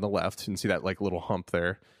land on the left, and see that like little hump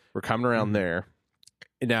there. We're coming around there.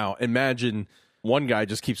 Now imagine one guy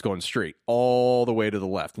just keeps going straight all the way to the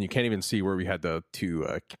left, and you can't even see where we had to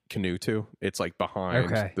canoe to. It's like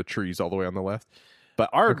behind the trees all the way on the left. But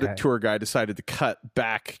our tour guide decided to cut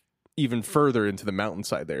back even further into the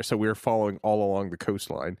mountainside there. So we were following all along the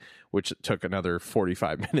coastline, which took another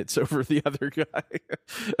 45 minutes over the other guy.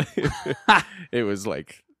 It was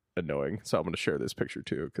like annoying. So I'm going to share this picture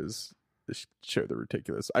too, because this showed the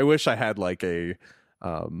ridiculous. I wish I had like a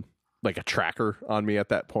tracker on me at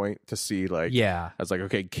that point to see I was like,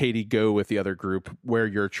 okay, Katie, go with the other group, wear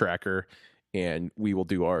your tracker, and we will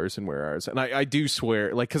do ours and wear ours. And I do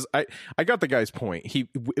swear, like, because I got the guy's point.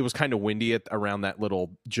 It was kind of windy around that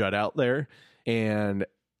little jut out there, and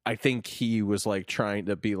I think he was like trying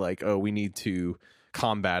to be like, oh, we need to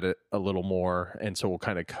combat it a little more, and so we'll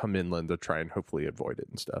kind of come inland to try and hopefully avoid it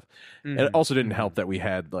and stuff. And it also didn't help that we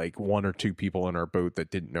had like one or two people in our boat that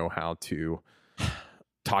didn't know how to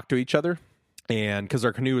talk to each other, and because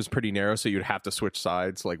our canoe was pretty narrow, so you'd have to switch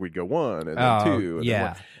sides. Like we'd go one and then two, and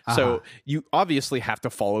then one. So you obviously have to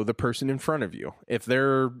follow the person in front of you. If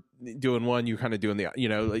they're doing one, you kind of doing the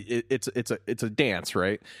it's a dance,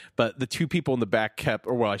 right? But the two people in the back kept,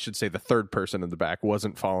 or well, I should say the third person in the back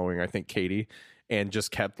wasn't following, I think, Katie, and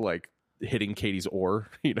just kept like hitting Katie's oar,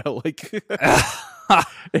 like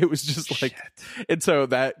it was just like, and so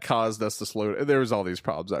that caused us to slow. There was all these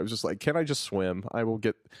problems. I was just like, can I just swim?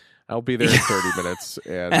 I'll be there in 30 minutes,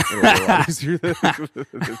 and it'll be a lot easier than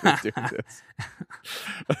doing this.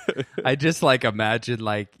 I just like imagine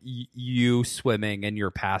like you swimming and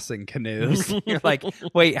you're passing canoes. You're like,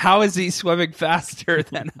 wait, how is he swimming faster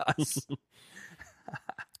than us?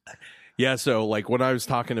 Yeah, so like when I was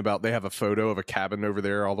talking about, they have a photo of a cabin over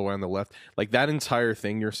there all the way on the left. Like that entire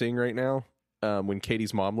thing you're seeing right now, when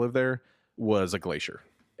Katie's mom lived there, was a glacier.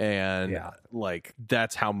 And like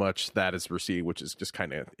that's how much that is received, which is just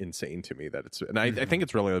kind of insane to me that it's. And I think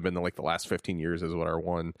it's really been like the last 15 years is what our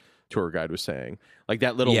one tour guide was saying. Like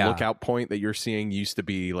that little lookout point that you're seeing used to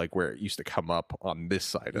be like where it used to come up on this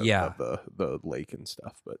side of the lake and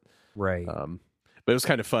stuff. But but it was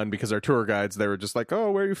kind of fun because our tour guides, they were just like,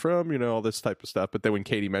 oh, where are you from? All this type of stuff. But then when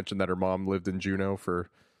Katie mentioned that her mom lived in Juneau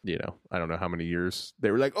for, I don't know how many years,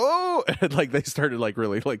 they were like, oh, and like they started like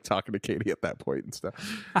really like talking to Katie at that point and stuff.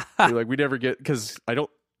 They're like, we never get, because I don't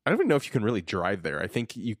even know if you can really drive there. I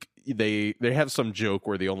think they have some joke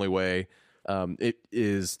where the only way it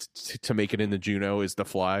is to make it into Juneau is to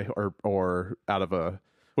fly or out of a,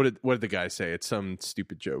 what did the guy say? It's some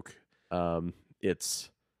stupid joke.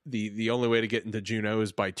 It's the only way to get into Juneau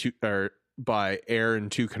is by air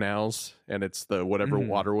and two canals, and it's the whatever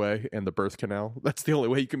waterway and the birth canal. That's the only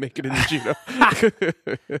way you can make it into Juneau.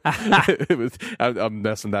 I'm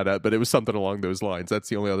messing that up, but it was something along those lines. That's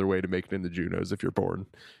the only other way to make it into Juneau is if you're born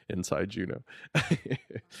inside Juneau.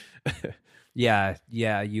 Yeah,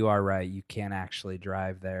 you are right. You can't actually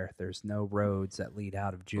drive there. There's no roads that lead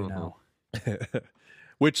out of Juneau.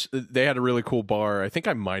 which they had a really cool bar. I think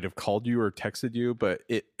I might have called you or texted you, but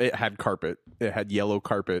it had carpet. It had yellow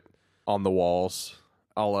carpet on the walls.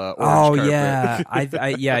 Orange carpet. Yeah,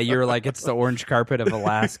 yeah. You're like, it's the orange carpet of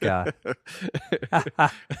Alaska.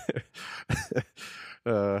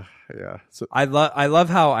 Yeah. So, I love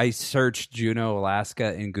how I searched Juneau,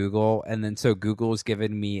 Alaska in Google, and then so Google is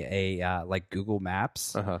giving me a like Google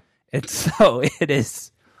Maps, and so it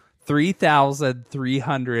is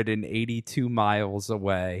 3,382 miles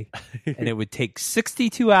away, and it would take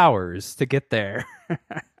 62 hours to get there.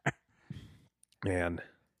 Man,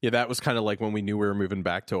 yeah, that was kind of like when we knew we were moving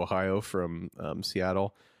back to Ohio from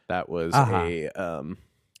Seattle. That was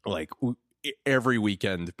every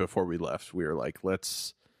weekend before we left, we were like,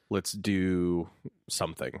 let's do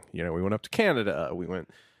something. You know, we went up to Canada. We went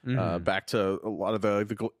back to a lot of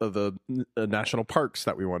the national parks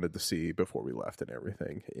that we wanted to see before we left and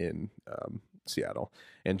everything in Seattle.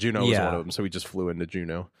 And Juneau was one of them, so we just flew into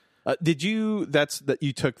Juneau. Did you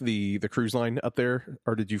you took the cruise line up there,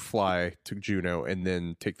 or did you fly to Juneau and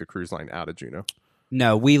then take the cruise line out of Juneau?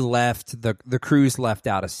 No, we left the cruise left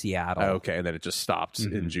out of Seattle. Okay, and then it just stopped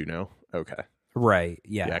in Juneau. Okay. Right.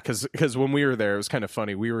 Yeah. Yeah, because when we were there, it was kind of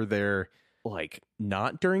funny. We were there like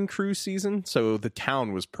not during cruise season, so the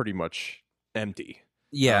town was pretty much empty.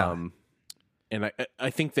 Yeah. And I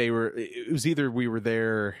think it was either we were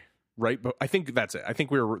there I think that's it. I think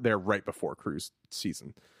we were there right before cruise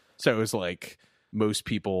season. So it was like most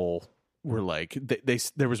people were like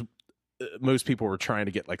most people were trying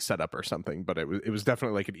to get like set up or something, but it was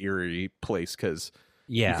definitely like an eerie place because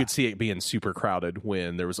you could see it being super crowded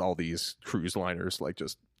when there was all these cruise liners like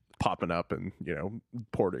just popping up and, you know,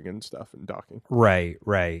 porting and stuff and docking. Right.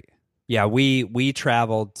 Yeah, we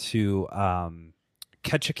traveled to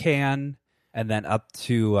Ketchikan and then up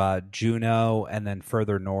to Juneau and then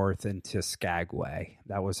further north into Skagway.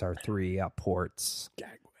 That was our 3 ports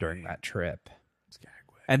during that trip.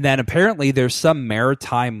 Skagway. And then apparently there's some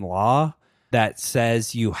maritime law that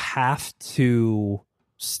says you have to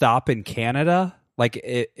stop in Canada. Like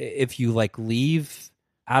if you like leave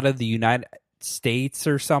out of the United States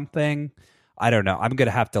or something, I don't know. I'm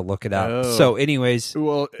gonna have to look it up. Oh. So, anyways,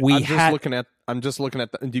 well, I'm just looking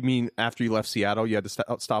at. Do you mean after you left Seattle, you had to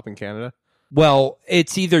stop in Canada? Well,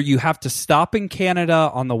 it's either you have to stop in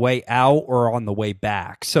Canada on the way out or on the way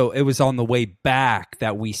back. So it was on the way back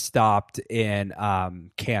that we stopped in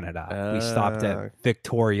Canada. We stopped at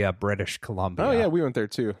Victoria, British Columbia. Oh yeah, we went there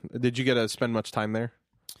too. Did you get to spend much time there?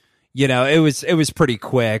 You know, it was pretty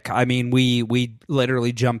quick. I mean, we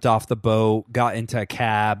literally jumped off the boat, got into a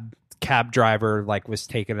cab. Cab driver like was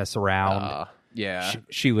taking us around. Yeah,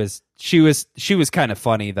 she was kind of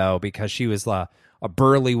funny though because she was a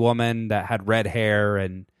burly woman that had red hair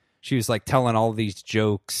and she was like telling all these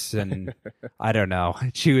jokes and I don't know.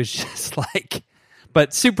 She was just like,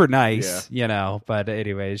 but super nice, you know. But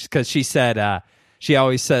anyways, because she said. She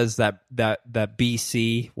always says that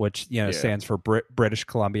BC, which stands for British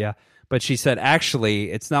Columbia, but she said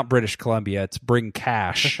actually it's not British Columbia, it's bring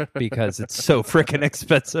cash because it's so freaking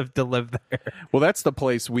expensive to live there. Well, that's the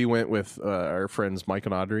place we went with our friends Mike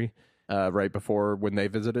and Audrey right before when they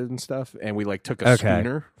visited and stuff, and we like took a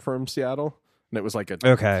schooner from Seattle, and it was like a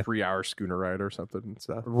 3-hour schooner ride or something and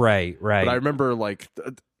stuff. Right. But I remember like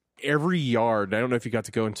every yard. I don't know if you got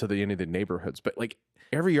to go into any of the neighborhoods, but like.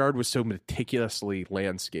 Every yard was so meticulously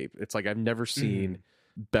landscaped. It's like I've never seen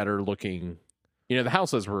better looking. You know, the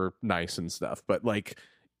houses were nice and stuff, but like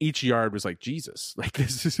each yard was like Jesus. Like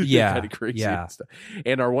this is kind of crazy and stuff.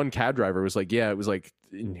 And our one cab driver was like, it was like,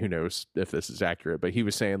 who knows if this is accurate, but he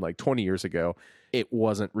was saying like 20 years ago, it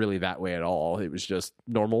wasn't really that way at all. It was just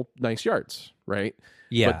normal, nice yards, right?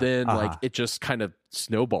 Yeah. But then like it just kind of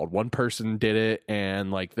snowballed. One person did it,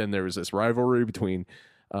 and like then there was this rivalry between.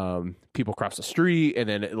 People across the street, and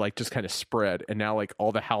then it like just kind of spread, and now like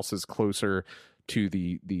all the houses closer to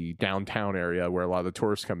the downtown area where a lot of the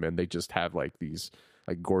tourists come in, they just have like these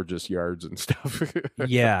like gorgeous yards and stuff.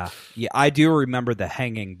 yeah I do remember the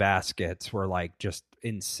hanging baskets were like just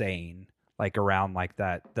insane, like around like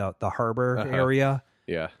that the harbor area.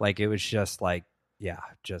 Like it was just like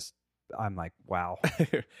I'm like, wow.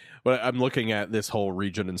 But I'm looking at this whole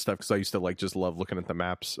region and stuff because I used to like just love looking at the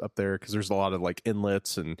maps up there because there's a lot of like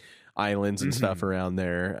inlets and islands and stuff around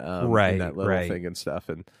there, in that little thing and stuff.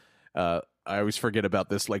 And I always forget about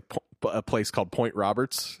this like a place called Point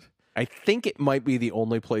Roberts. I think it might be the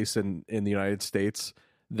only place in the United States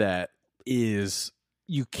that is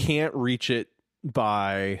you can't reach it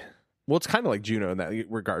by. Well, it's kind of like Juneau in that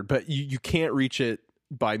regard, but you can't reach it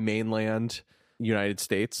by mainland United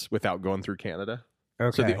States without going through Canada.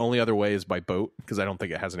 Okay. So the only other way is by boat because I don't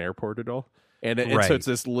think it has an airport at all. And so it's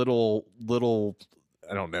this little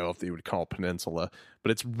I don't know if you would call it peninsula,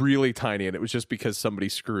 but it's really tiny, and it was just because somebody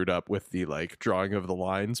screwed up with the like drawing of the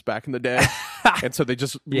lines back in the day, and so they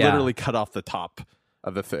just literally cut off the top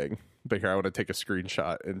of the thing. But here, I want to take a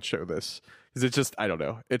screenshot and show this because it's just, I don't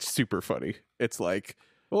know, it's super funny. It's like,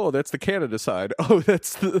 oh, that's the Canada side. Oh,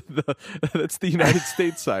 that's that's the United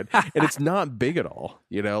States side, and it's not big at all.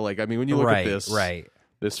 You know, like I mean, when you look at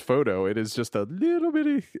this photo, it is just a little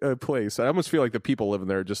bitty place. I almost feel like the people living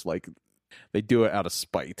there are just like they do it out of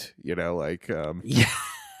spite. You know, like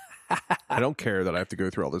I don't care that I have to go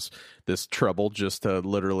through all this trouble just to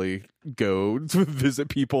literally go to visit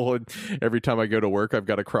people, and every time I go to work, I've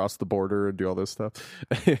got to cross the border and do all this stuff.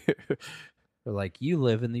 Or like, you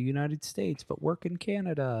live in the United States but work in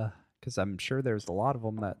Canada, because I'm sure there's a lot of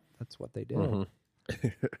them that's what they did. Mm-hmm.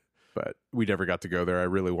 But we never got to go there. I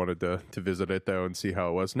really wanted to visit it though and see how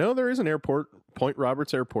it was. No, there is an airport, Point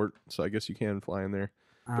Roberts Airport, so I guess you can fly in there.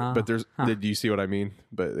 But there's, do you see what I mean?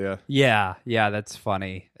 But yeah, that's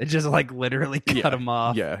funny. It just like literally cut them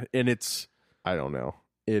off. Yeah, and it's, I don't know,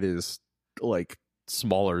 it is like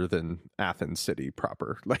smaller than Athens city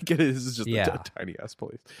proper. Like it is just a tiny ass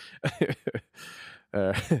place.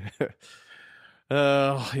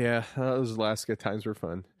 Oh yeah, those Alaska times were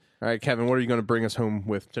fun. All right, Kevin, what are you going to bring us home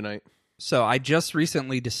with tonight? So I just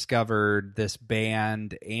recently discovered this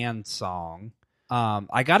band and song.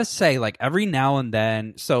 I gotta say, like every now and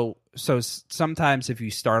then, so sometimes if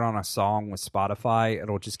you start on a song with Spotify,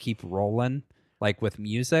 it'll just keep rolling, like with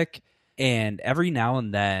music, and every now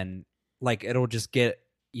and then, like it'll just get,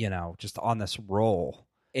 just on this roll,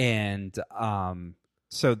 and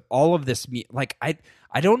so all of this, like I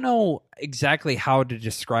don't know exactly how to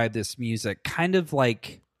describe this music, kind of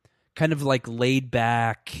like laid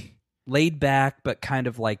back, but kind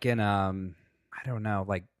of like in I don't know,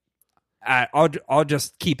 like. I'll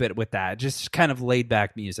just keep it with that. Just kind of laid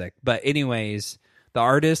back music. But anyways, the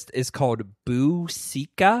artist is called Boo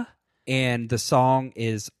Sika, and the song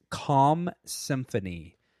is Calm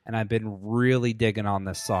Symphony. And I've been really digging on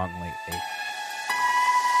this song lately.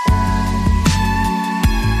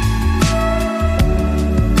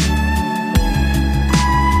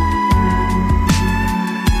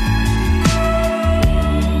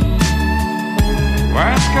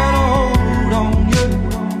 Life's got a hold on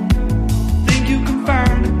you.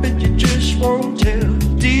 Won't tell.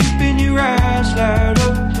 Deep in your eyes light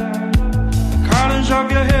up the colors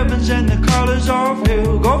of your heavens and the colors of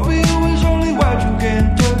hell. Go for you is only what you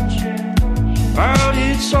can touch. But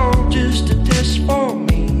it's all just a test for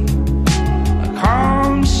me. A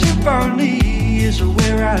calm symphony is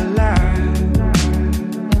where I lie.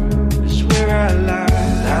 Is where I lie.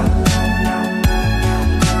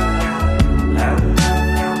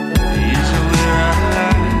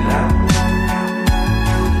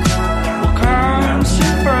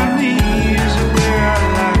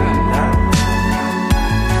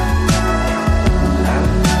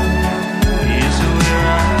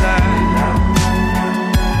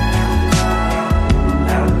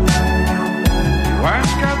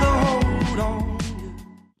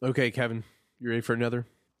 Okay, Kevin, you ready for another?